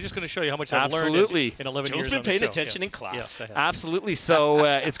 I was just going to show you how much I've learned in 11 years. Joe's been paying attention in class. Yes, absolutely. So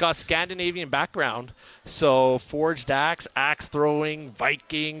it's got Scandinavian background. So forged axe, axe throwing,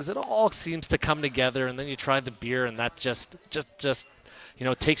 Vikings. It all seems to come together, and then you try the beer, and that just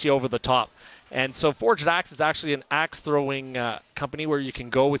takes you over the top. And so Forged Axe is actually an axe-throwing company where you can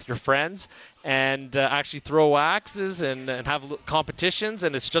go with your friends and actually throw axes and have competitions,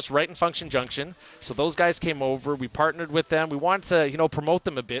 and it's just right in Function Junction. So those guys came over. We partnered with them. We wanted to, promote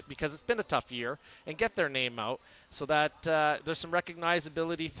them a bit because it's been a tough year and get their name out so that there's some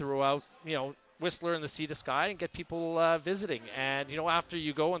recognizability throughout, Whistler and the Sea to Sky and get people visiting. And, after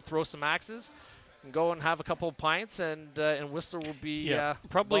you go and throw some axes, and go and have a couple of pints, and Whistler will be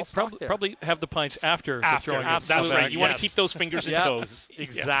probably have the pints after the throwing. That's right. You want to keep those fingers and toes.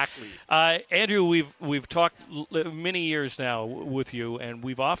 Exactly. Andrew, we've talked many years now with you, and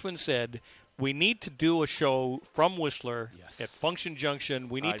we've often said we need to do a show from Whistler at Function Junction.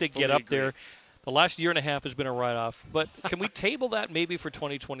 We need to get up there. The last year and a half has been a write-off, but can we table that maybe for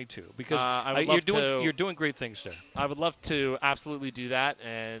 2022? Because you're doing great things there. I would love to absolutely do that,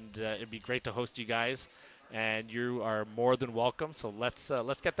 and it'd be great to host you guys. And you are more than welcome. So let's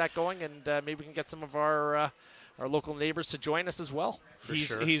get that going, and maybe we can get some of our local neighbors to join us as well.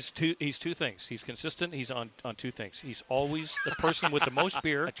 He's two things. He's consistent. He's on two things. He's always the person with the most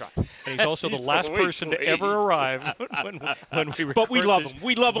beer, and he's also the last person to ever arrive when we. But we love him.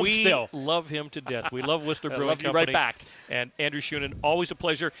 We love him still. We love him to death. We love Whistler Brewing Company. Right back. And Andrew Schuenen, always a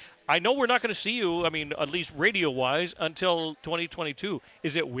pleasure. I know we're not going to see you, at least radio-wise, until 2022.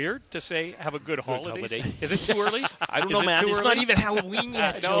 Is it weird to say have a good holidays? Is it too early? I don't know, man. It's not even Halloween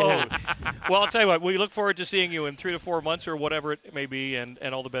yet, Joe. Well, I'll tell you what. We look forward to seeing you in 3 to 4 months or whatever it may be, and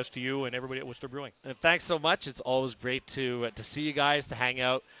all the best to you and everybody at Whistler Brewing. And thanks so much. It's always great to see you guys, to hang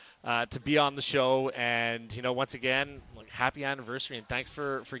out, to be on the show. And, once again, happy anniversary, and thanks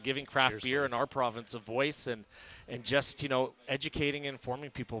for giving craft beer in our province a voice and just, educating and informing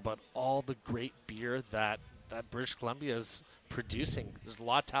people about all the great beer that British Columbia is producing. There's a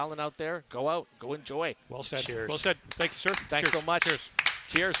lot of talent out there. Go out. Go enjoy. Well said. Cheers. Well said. Thank you, sir. Thanks so much.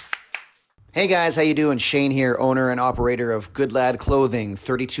 Cheers. Hey guys, how you doing? Shane here, owner and operator of Good Lad Clothing,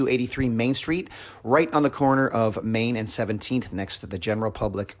 3283 Main Street, right on the corner of Main and 17th next to the General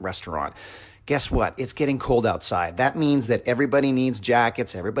Public Restaurant. Guess what? It's getting cold outside. That means that everybody needs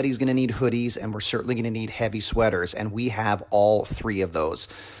jackets, everybody's going to need hoodies, and we're certainly going to need heavy sweaters, and we have all three of those.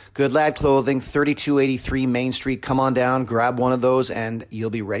 Good Lad Clothing, 3283 Main Street. Come on down, grab one of those, and you'll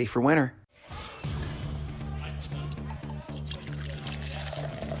be ready for winter.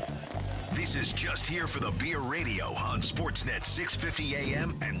 This is Just Here for the Beer Radio on Sportsnet 650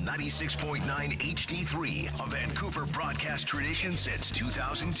 AM and 96.9 HD3, a Vancouver broadcast tradition since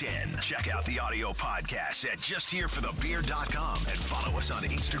 2010. Check out the audio podcast at justhereforthebeer.com and follow us on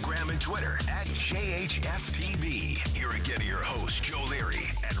Instagram and Twitter at JHFTB. Here again are your hosts, Joe Leary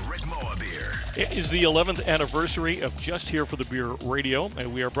and Rick Moabeer. It is the 11th anniversary of Just Here for the Beer Radio,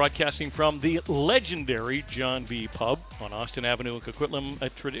 and we are broadcasting from the legendary John B. Pub on Austin Avenue in Coquitlam, a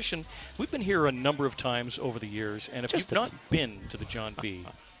tradition. We've been here a number of times over the years, and if you've not been to the John B.,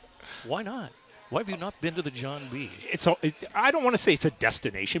 why not? Why have you not been to the John B? I don't want to say it's a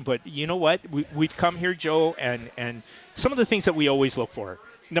destination, but you know what? We've come here, Joe, and some of the things that we always look for.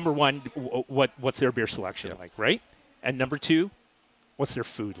 Number one, what's their beer selection like, right? And number two, what's their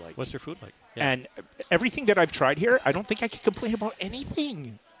food like? What's their food like? Yeah. And everything that I've tried here, I don't think I could complain about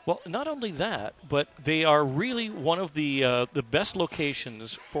anything. Well, not only that, but they are really one of the best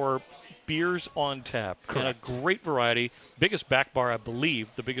locations for beers on tap. Correct. And a great variety. Biggest back bar, I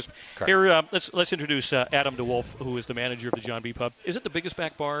believe. The biggest. Correct. Here, let's introduce Adam DeWolf, who is the manager of the John B. Pub. Is it the biggest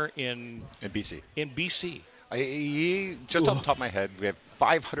back bar in BC? In BC. Just off the top of my head, we have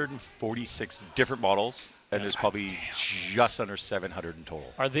 546 different models, and there's probably just under 700 in total.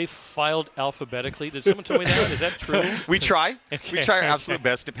 Are they filed alphabetically? Did someone tell me that? Is that true? We try. Okay. We try our absolute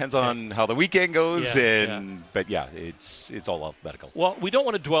best. Depends on how the weekend goes, but yeah, it's all alphabetical. Well, we don't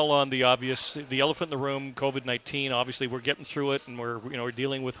want to dwell on the obvious, the elephant in the room, COVID-19. Obviously, we're getting through it, and we're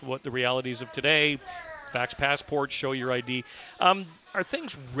dealing with what the realities of today. Vax passports, show your ID. Are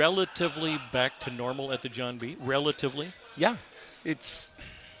things relatively back to normal at the John B? Relatively? Yeah. It's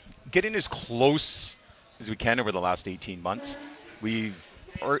getting as close as we can over the last 18 months.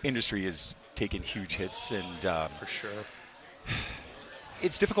 Our industry has taken huge hits, and for sure,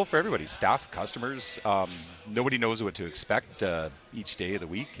 it's difficult for everybody, staff, customers. Nobody knows what to expect each day of the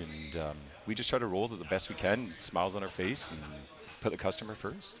week, and we just try to roll it the best we can, smiles on our face, and put the customer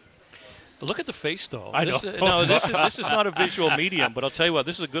first. Look at the face, though. I know. This is not a visual medium, but I'll tell you what,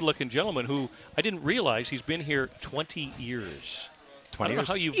 this is a good-looking gentleman who I didn't realize he's been here 20 years. 20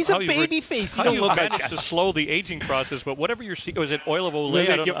 years? He's a baby face. How you managed to slow the aging process, but whatever you're seeing, was it oil of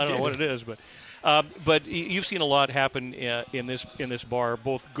Olay? I don't know what it is, but you've seen a lot happen in this bar,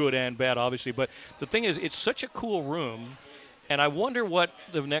 both good and bad, obviously. But the thing is, it's such a cool room, and I wonder what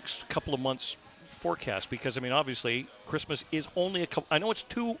the next couple of months forecast, because obviously Christmas is only a couple. I know it's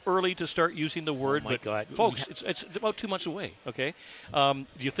too early to start using the word, but God. Folks, it's about 2 months away. Okay, do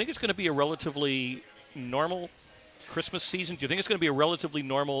you think it's going to be a relatively normal Christmas season? Do you think it's going to be a relatively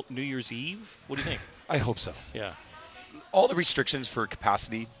normal New Year's Eve? What do you think? I hope so. Yeah. All the restrictions for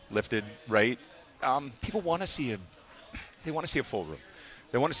capacity lifted, right? People want to see a full room.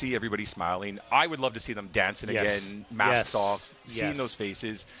 They want to see everybody smiling. I would love to see them dancing again, masks off, seeing those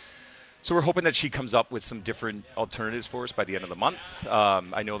faces. So we're hoping that she comes up with some different alternatives for us by the end of the month.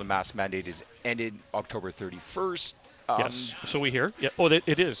 I know the mask mandate is ended October 31st. Yes. So we hear. Yeah. Oh,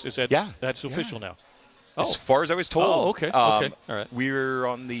 it is. Is that? Yeah. That's official now. As far as I was told. Oh, okay. Okay. All right. We were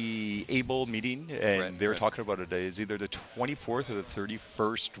on the ABLE meeting, and they were talking about it as either the 24th or the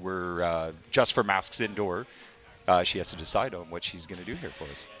 31st were just for masks indoor. She has to decide on what she's going to do here for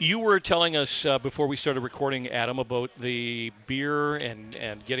us. You were telling us before we started recording, Adam, about the beer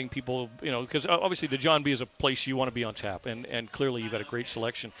and getting people, because obviously the John B is a place you want to be on tap, and clearly you've got a great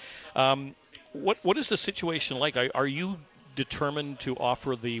selection. What is the situation like? Are you determined to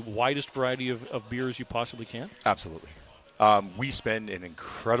offer the widest variety of beers you possibly can? Absolutely. We spend an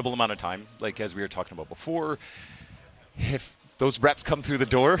incredible amount of time, like as we were talking about before. If those reps come through the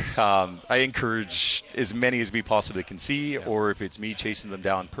door, I encourage as many as we possibly can see, or if it's me chasing them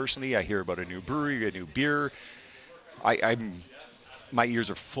down personally, I hear about a new brewery, a new beer. My ears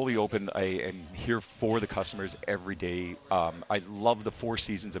are fully open. I am here for the customers every day. I love the 4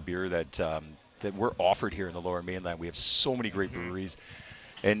 seasons of beer that we're offered here in the Lower Mainland. We have so many great breweries.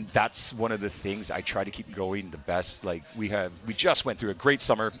 And that's one of the things I try to keep going the best. Like we just went through a great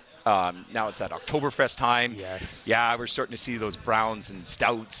summer. Now it's that Oktoberfest time. Yes. Yeah, we're starting to see those browns and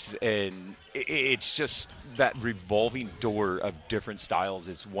stouts, and it's just that revolving door of different styles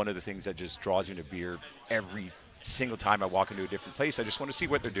is one of the things that just draws me to beer every single time I walk into a different place. I just want to see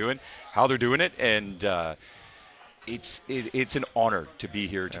what they're doing, how they're doing it, and it's an honor to be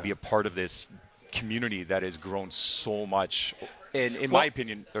here, to be a part of this community that has grown so much. And in my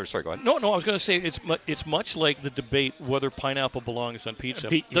opinion, sorry, go ahead. No, I was going to say it's much like the debate whether pineapple belongs on pizza.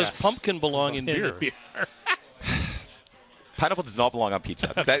 Does pumpkin belong in beer? Pineapple does not belong on pizza.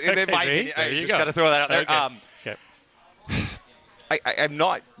 In my opinion, I just got to throw that out there. Okay. I'm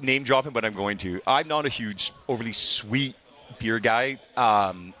not name dropping, but I'm going to. I'm not a huge, overly sweet beer guy.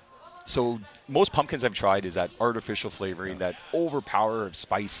 So most pumpkins I've tried is that artificial flavoring, that overpower of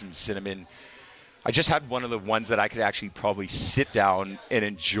spice and cinnamon. I just had one of the ones that I could actually probably sit down and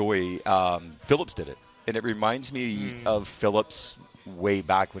enjoy. Phillips did it. And it reminds me of Phillips way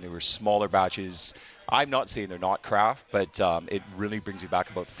back when they were smaller batches. I'm not saying they're not craft, but it really brings me back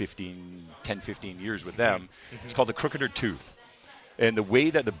about 10, 15 years with them. It's called the Crooketer Tooth. And the way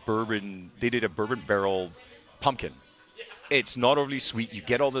that they did a bourbon barrel pumpkin. It's not overly sweet. You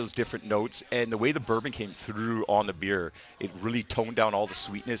get all those different notes. And the way the bourbon came through on the beer, it really toned down all the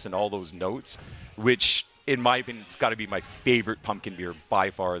sweetness and all those notes, which, in my opinion, it's got to be my favorite pumpkin beer by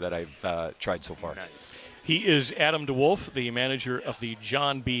far that I've tried so far. Nice. He is Adam DeWolf, the manager of the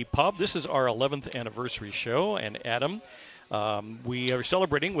John B. Pub. This is our 11th anniversary show. And Adam, we are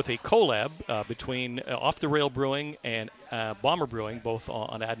celebrating with a collab between Off the Rail Brewing and Bomber Brewing, both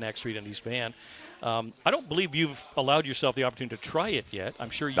on Adnac Street in East Van. I don't believe you've allowed yourself the opportunity to try it yet. I'm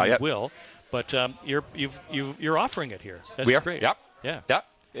sure you will, but you're offering it here. That's great. Yep. Yeah.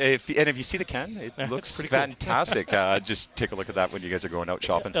 If you see the can, it looks fantastic. Just take a look at that when you guys are going out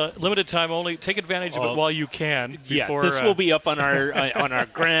shopping. Limited time only. Take advantage of it while you can. Before, this will be up on our on our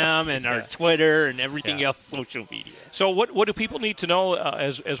gram and our Twitter and everything else, social media. So what do people need to know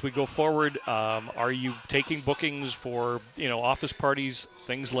as we go forward? Are you taking bookings for office parties,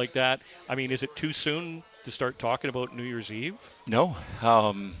 things like that? I mean, is it too soon to start talking about New Year's Eve? No.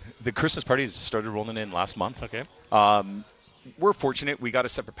 The Christmas parties started rolling in last month. Okay. We're fortunate. We got a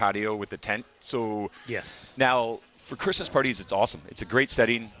separate patio with the tent. So yes. Now, for Christmas parties, it's awesome. It's a great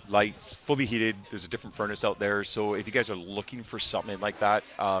setting, lights, fully heated. There's a different furnace out there. So if you guys are looking for something like that,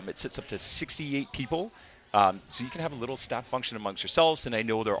 it sits up to 68 people. So you can have a little staff function amongst yourselves. And I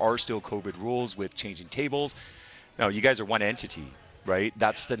know there are still COVID rules with changing tables. Now, you guys are one entity, right?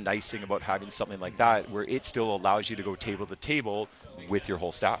 That's the nice thing about having something like that, where it still allows you to go table to table with your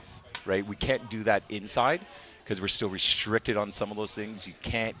whole staff, right? We can't do that inside, because we're still restricted on some of those things. You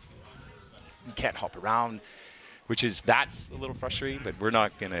can't hop around, that's a little frustrating, but we're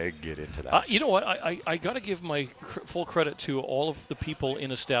not going to get into that. You know what? I got to give my full credit to all of the people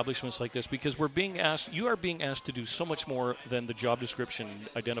in establishments like this, because you are being asked to do so much more than the job description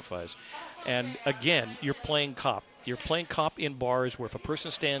identifies. And again, you're playing cop. You're playing cop in bars where if a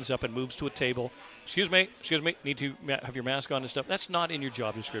person stands up and moves to a table, excuse me, need to have your mask on and stuff. That's not in your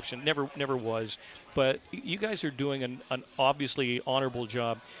job description. Never was. But you guys are doing an obviously honorable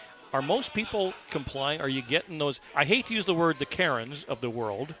job. Are most people complying? Are you getting those? I hate to use the word the Karens of the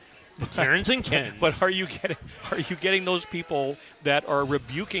world. Karens and Kens. But are you getting those people that are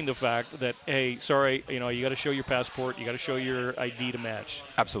rebuking the fact that, hey, sorry, you got to show your passport, you got to show your ID to match?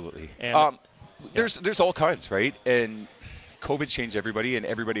 Absolutely. And, There's all kinds, right? And COVID's changed everybody, and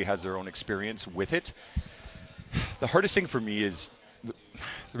everybody has their own experience with it. The hardest thing for me is the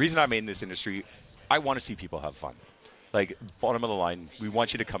reason I'm in this industry, I want to see people have fun. Like, bottom of the line, we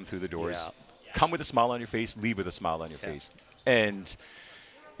want you to come through the doors. Yeah. Come with a smile on your face, leave with a smile on your face. And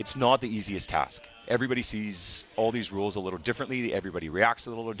it's not the easiest task. Everybody sees all these rules a little differently. Everybody reacts a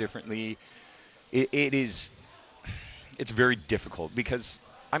little differently. It's very difficult because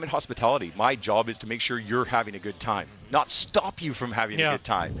I'm in hospitality. My job is to make sure you're having a good time, not stop you from having a good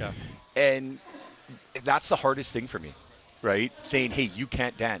time. Yeah. And that's the hardest thing for me, right? Saying, hey, you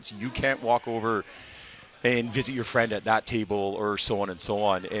can't dance. You can't walk over and visit your friend at that table or so on and so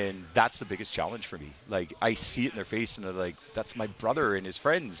on. And that's the biggest challenge for me. Like, I see it in their face and they're like, that's my brother and his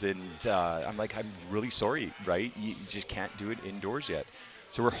friends. And I'm like, I'm really sorry, right? You just can't do it indoors yet.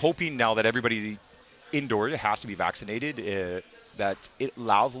 So we're hoping now that everybody indoors has to be vaccinated, that it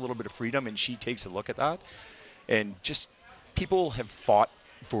allows a little bit of freedom, and she takes a look at that. And just people have fought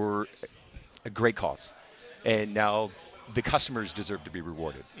for a great cause. And now the customers deserve to be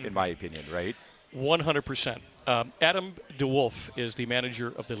rewarded, in my opinion, right? 100%. Adam DeWolf is the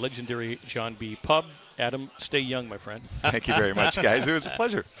manager of the legendary John B. Pub. Adam, stay young, my friend. Thank you very much, guys. It was a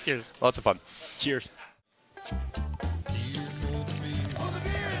pleasure. Cheers. Lots of fun. Cheers.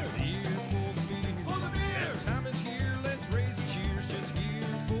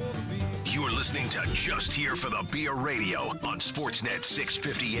 You're listening to Just Here for the Beer Radio on Sportsnet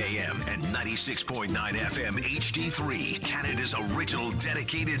 650 AM and 96.9 FM HD3, Canada's original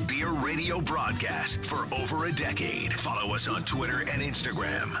dedicated beer radio broadcast for over a decade. Follow us on Twitter and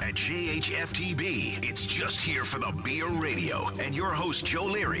Instagram at JHFTB. It's Just Here for the Beer Radio, and your hosts Joe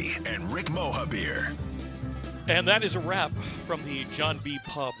Leary and Rick Mohabir. And that is a wrap from the John B.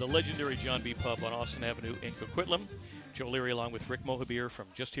 Pub, the legendary John B. Pub on Austin Avenue in Coquitlam. Joe Leary along with Rick Mohabir from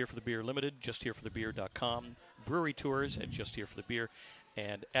Just Here for the Beer Limited, justhereforthebeer.com, brewery tours at Just Here for the Beer,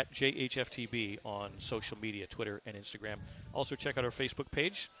 and at JHFTB on social media, Twitter and Instagram. Also check out our Facebook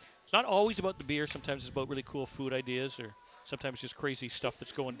page, It's not always about the beer. Sometimes it's about really cool food ideas, or sometimes just crazy stuff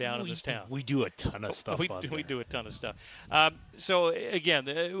that's going down in this town. We do a ton of stuff. We do a ton of stuff. So again,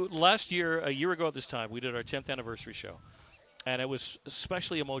 last year, a year ago at this time, we did our 10th anniversary show, and it was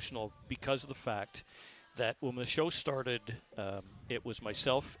especially emotional because of the fact that when the show started, it was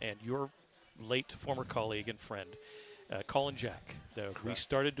myself and your late former colleague and friend, Colin Jack. We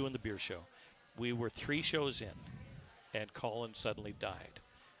started doing the beer show. We were 3 shows in, and Colin suddenly died.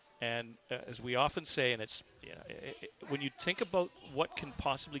 And as we often say, and it's when you think about what can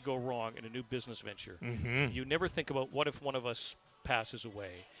possibly go wrong in a new business venture, you never think about what if one of us passes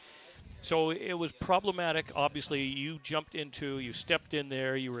away. So it was problematic. Obviously, you stepped in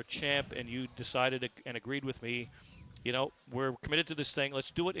there, you were a champ, and you decided and agreed with me, we're committed to this thing.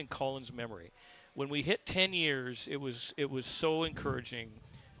 Let's do it in Colin's memory. When we hit 10 years, it was so encouraging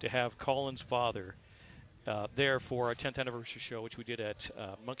to have Colin's father there for our 10th anniversary show, which we did at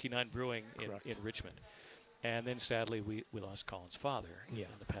Monkey Nine Brewing in Richmond. And then sadly we lost Colin's father in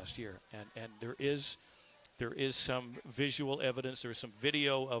the past year. And there is some visual evidence, there is some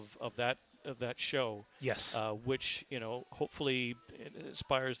video of that show. Yes. Which, hopefully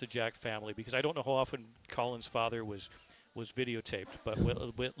inspires the Jack family, because I don't know how often Colin's father was videotaped, but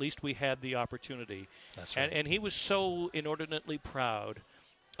at least we had the opportunity. That's right. And he was so inordinately proud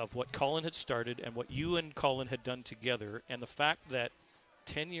of what Colin had started and what you and Colin had done together, and the fact that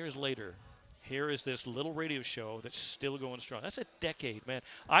 10 years later, here is this little radio show that's still going strong. That's a decade, man.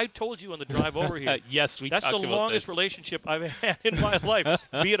 I told you on the drive over here. Yes, that's talked the about longest this. relationship I've had in my life,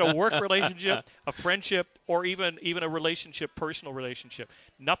 be it a work relationship, a friendship, or even a relationship, personal relationship.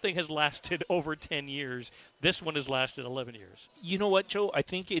 Nothing has lasted over 10 years. This one has lasted 11 years. You know what, Joe? I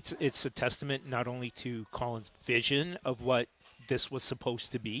think it's a testament not only to Colin's vision of what this was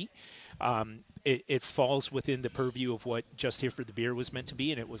supposed to be. It falls within the purview of what Just Here for the Beer was meant to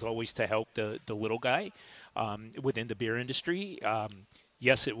be, and it was always to help the little guy within the beer industry.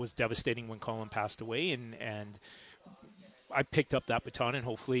 Yes, it was devastating when Colin passed away, and I picked up that baton, and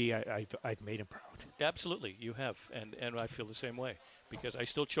hopefully I've made him proud. Absolutely, you have, and I feel the same way, because I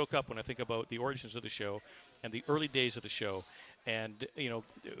still choke up when I think about the origins of the show and the early days of the show, and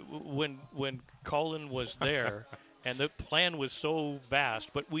when Colin was there. And the plan was so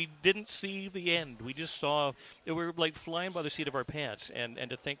vast, but we didn't see the end. We just saw, we were like flying by the seat of our pants. And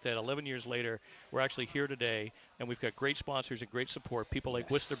to think that 11 years later, we're actually here today, and we've got great sponsors and great support. People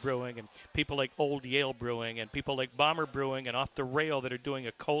like Whistler Brewing, and people like Old Yale Brewing, and people like Bomber Brewing and Off the Rail that are doing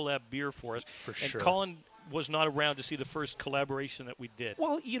a collab beer for us. For and sure. Colin was not around to see the first collaboration that we did.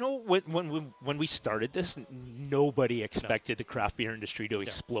 Well, when we started this, nobody expected the craft beer industry to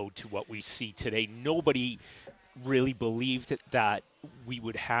explode to what we see today. Nobody really believed that we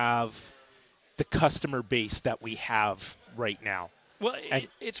would have the customer base that we have right now. Well,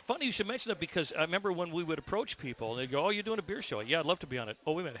 it's funny you should mention that, because I remember when we would approach people and they'd go, "Oh, you're doing a beer show? Yeah, I'd love to be on it."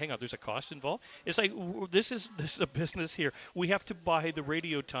 "Oh, wait a minute, hang on, there's a cost involved?" It's like, this is a business here. We have to buy the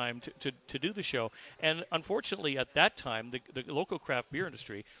radio time to do the show. And unfortunately, at that time, the local craft beer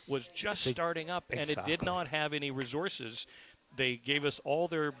industry was just starting up, and it did not have any resources. They gave us all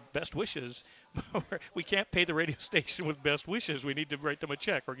their best wishes. We can't pay the radio station with best wishes. We need to write them a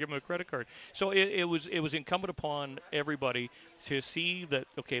check or give them a credit card. So it was incumbent upon everybody to see that,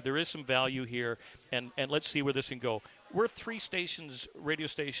 okay, there is some value here, and let's see where this can go. We're 3 radio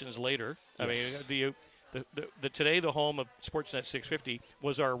stations later. Yes. I mean, today the home of Sportsnet 650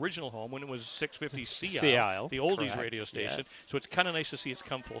 was our original home when it was 650 CIL, the oldies radio station. Yes. So it's kind of nice to see it's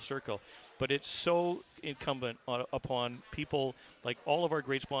come full circle. But it's so incumbent upon people like all of our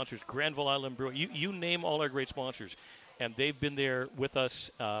great sponsors, Granville Island Brewing. You name all our great sponsors, and they've been there with us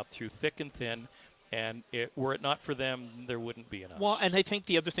through thick and thin. And were it not for them, there wouldn't be an us. Well, and I think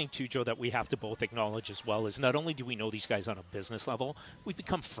the other thing, too, Joe, that we have to both acknowledge as well is not only do we know these guys on a business level, we've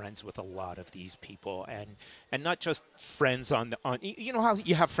become friends with a lot of these people. And not just friends on you know how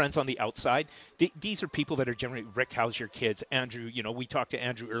you have friends on the outside? These are people that are generally, Rick, how's your kids? Andrew, we talked to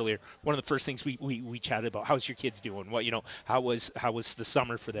Andrew earlier. One of the first things we chatted about, how's your kids doing? What, how was the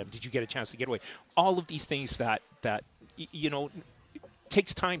summer for them? Did you get a chance to get away? All of these things that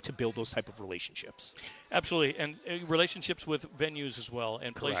takes time to build those type of relationships. Absolutely, and relationships with venues as well,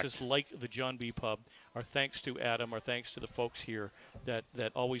 and Correct. Places like the John B. Pub are thanks to Adam, are thanks to the folks here that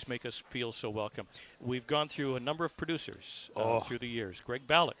always make us feel so welcome. We've gone through a number of producers through the years. Greg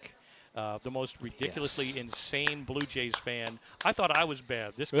Ballack, the most ridiculously insane Blue Jays fan. I thought I was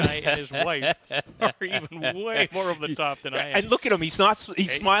bad. This guy and his wife are even way more over the top than I am. And look at him. He's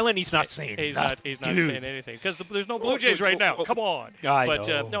smiling. He's not saying He's not saying anything because there's no Blue Jays right now. Come on.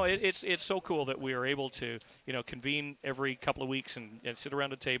 But no, it's so cool that we are able to convene every couple of weeks and sit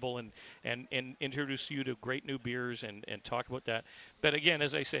around a table and introduce you to great new beers and talk about that. But again,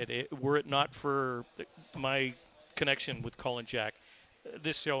 as I said, were it not for my connection with Colin Jack,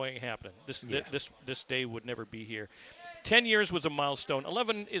 this show ain't happening. This day would never be here. 10 years was a milestone.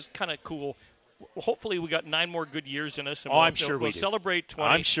 11 is kind of cool. Hopefully we got 9 more good years in us. And I'm sure we'll do. Celebrate 20.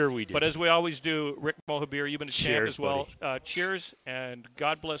 I'm sure we do. But as we always do, Rick Mohabir, you've been a champ as well. Cheers, and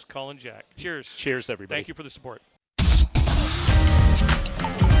God bless Colin Jack. Cheers. Cheers, everybody. Thank you for the support.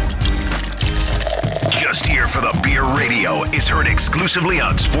 Just Here for the Beer Radio is heard exclusively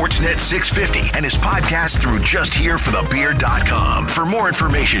on Sportsnet 650 and is podcast through JustHereForTheBeer.com. For more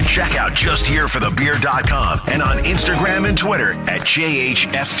information, check out JustHereForTheBeer.com and on Instagram and Twitter at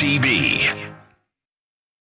JHFTB.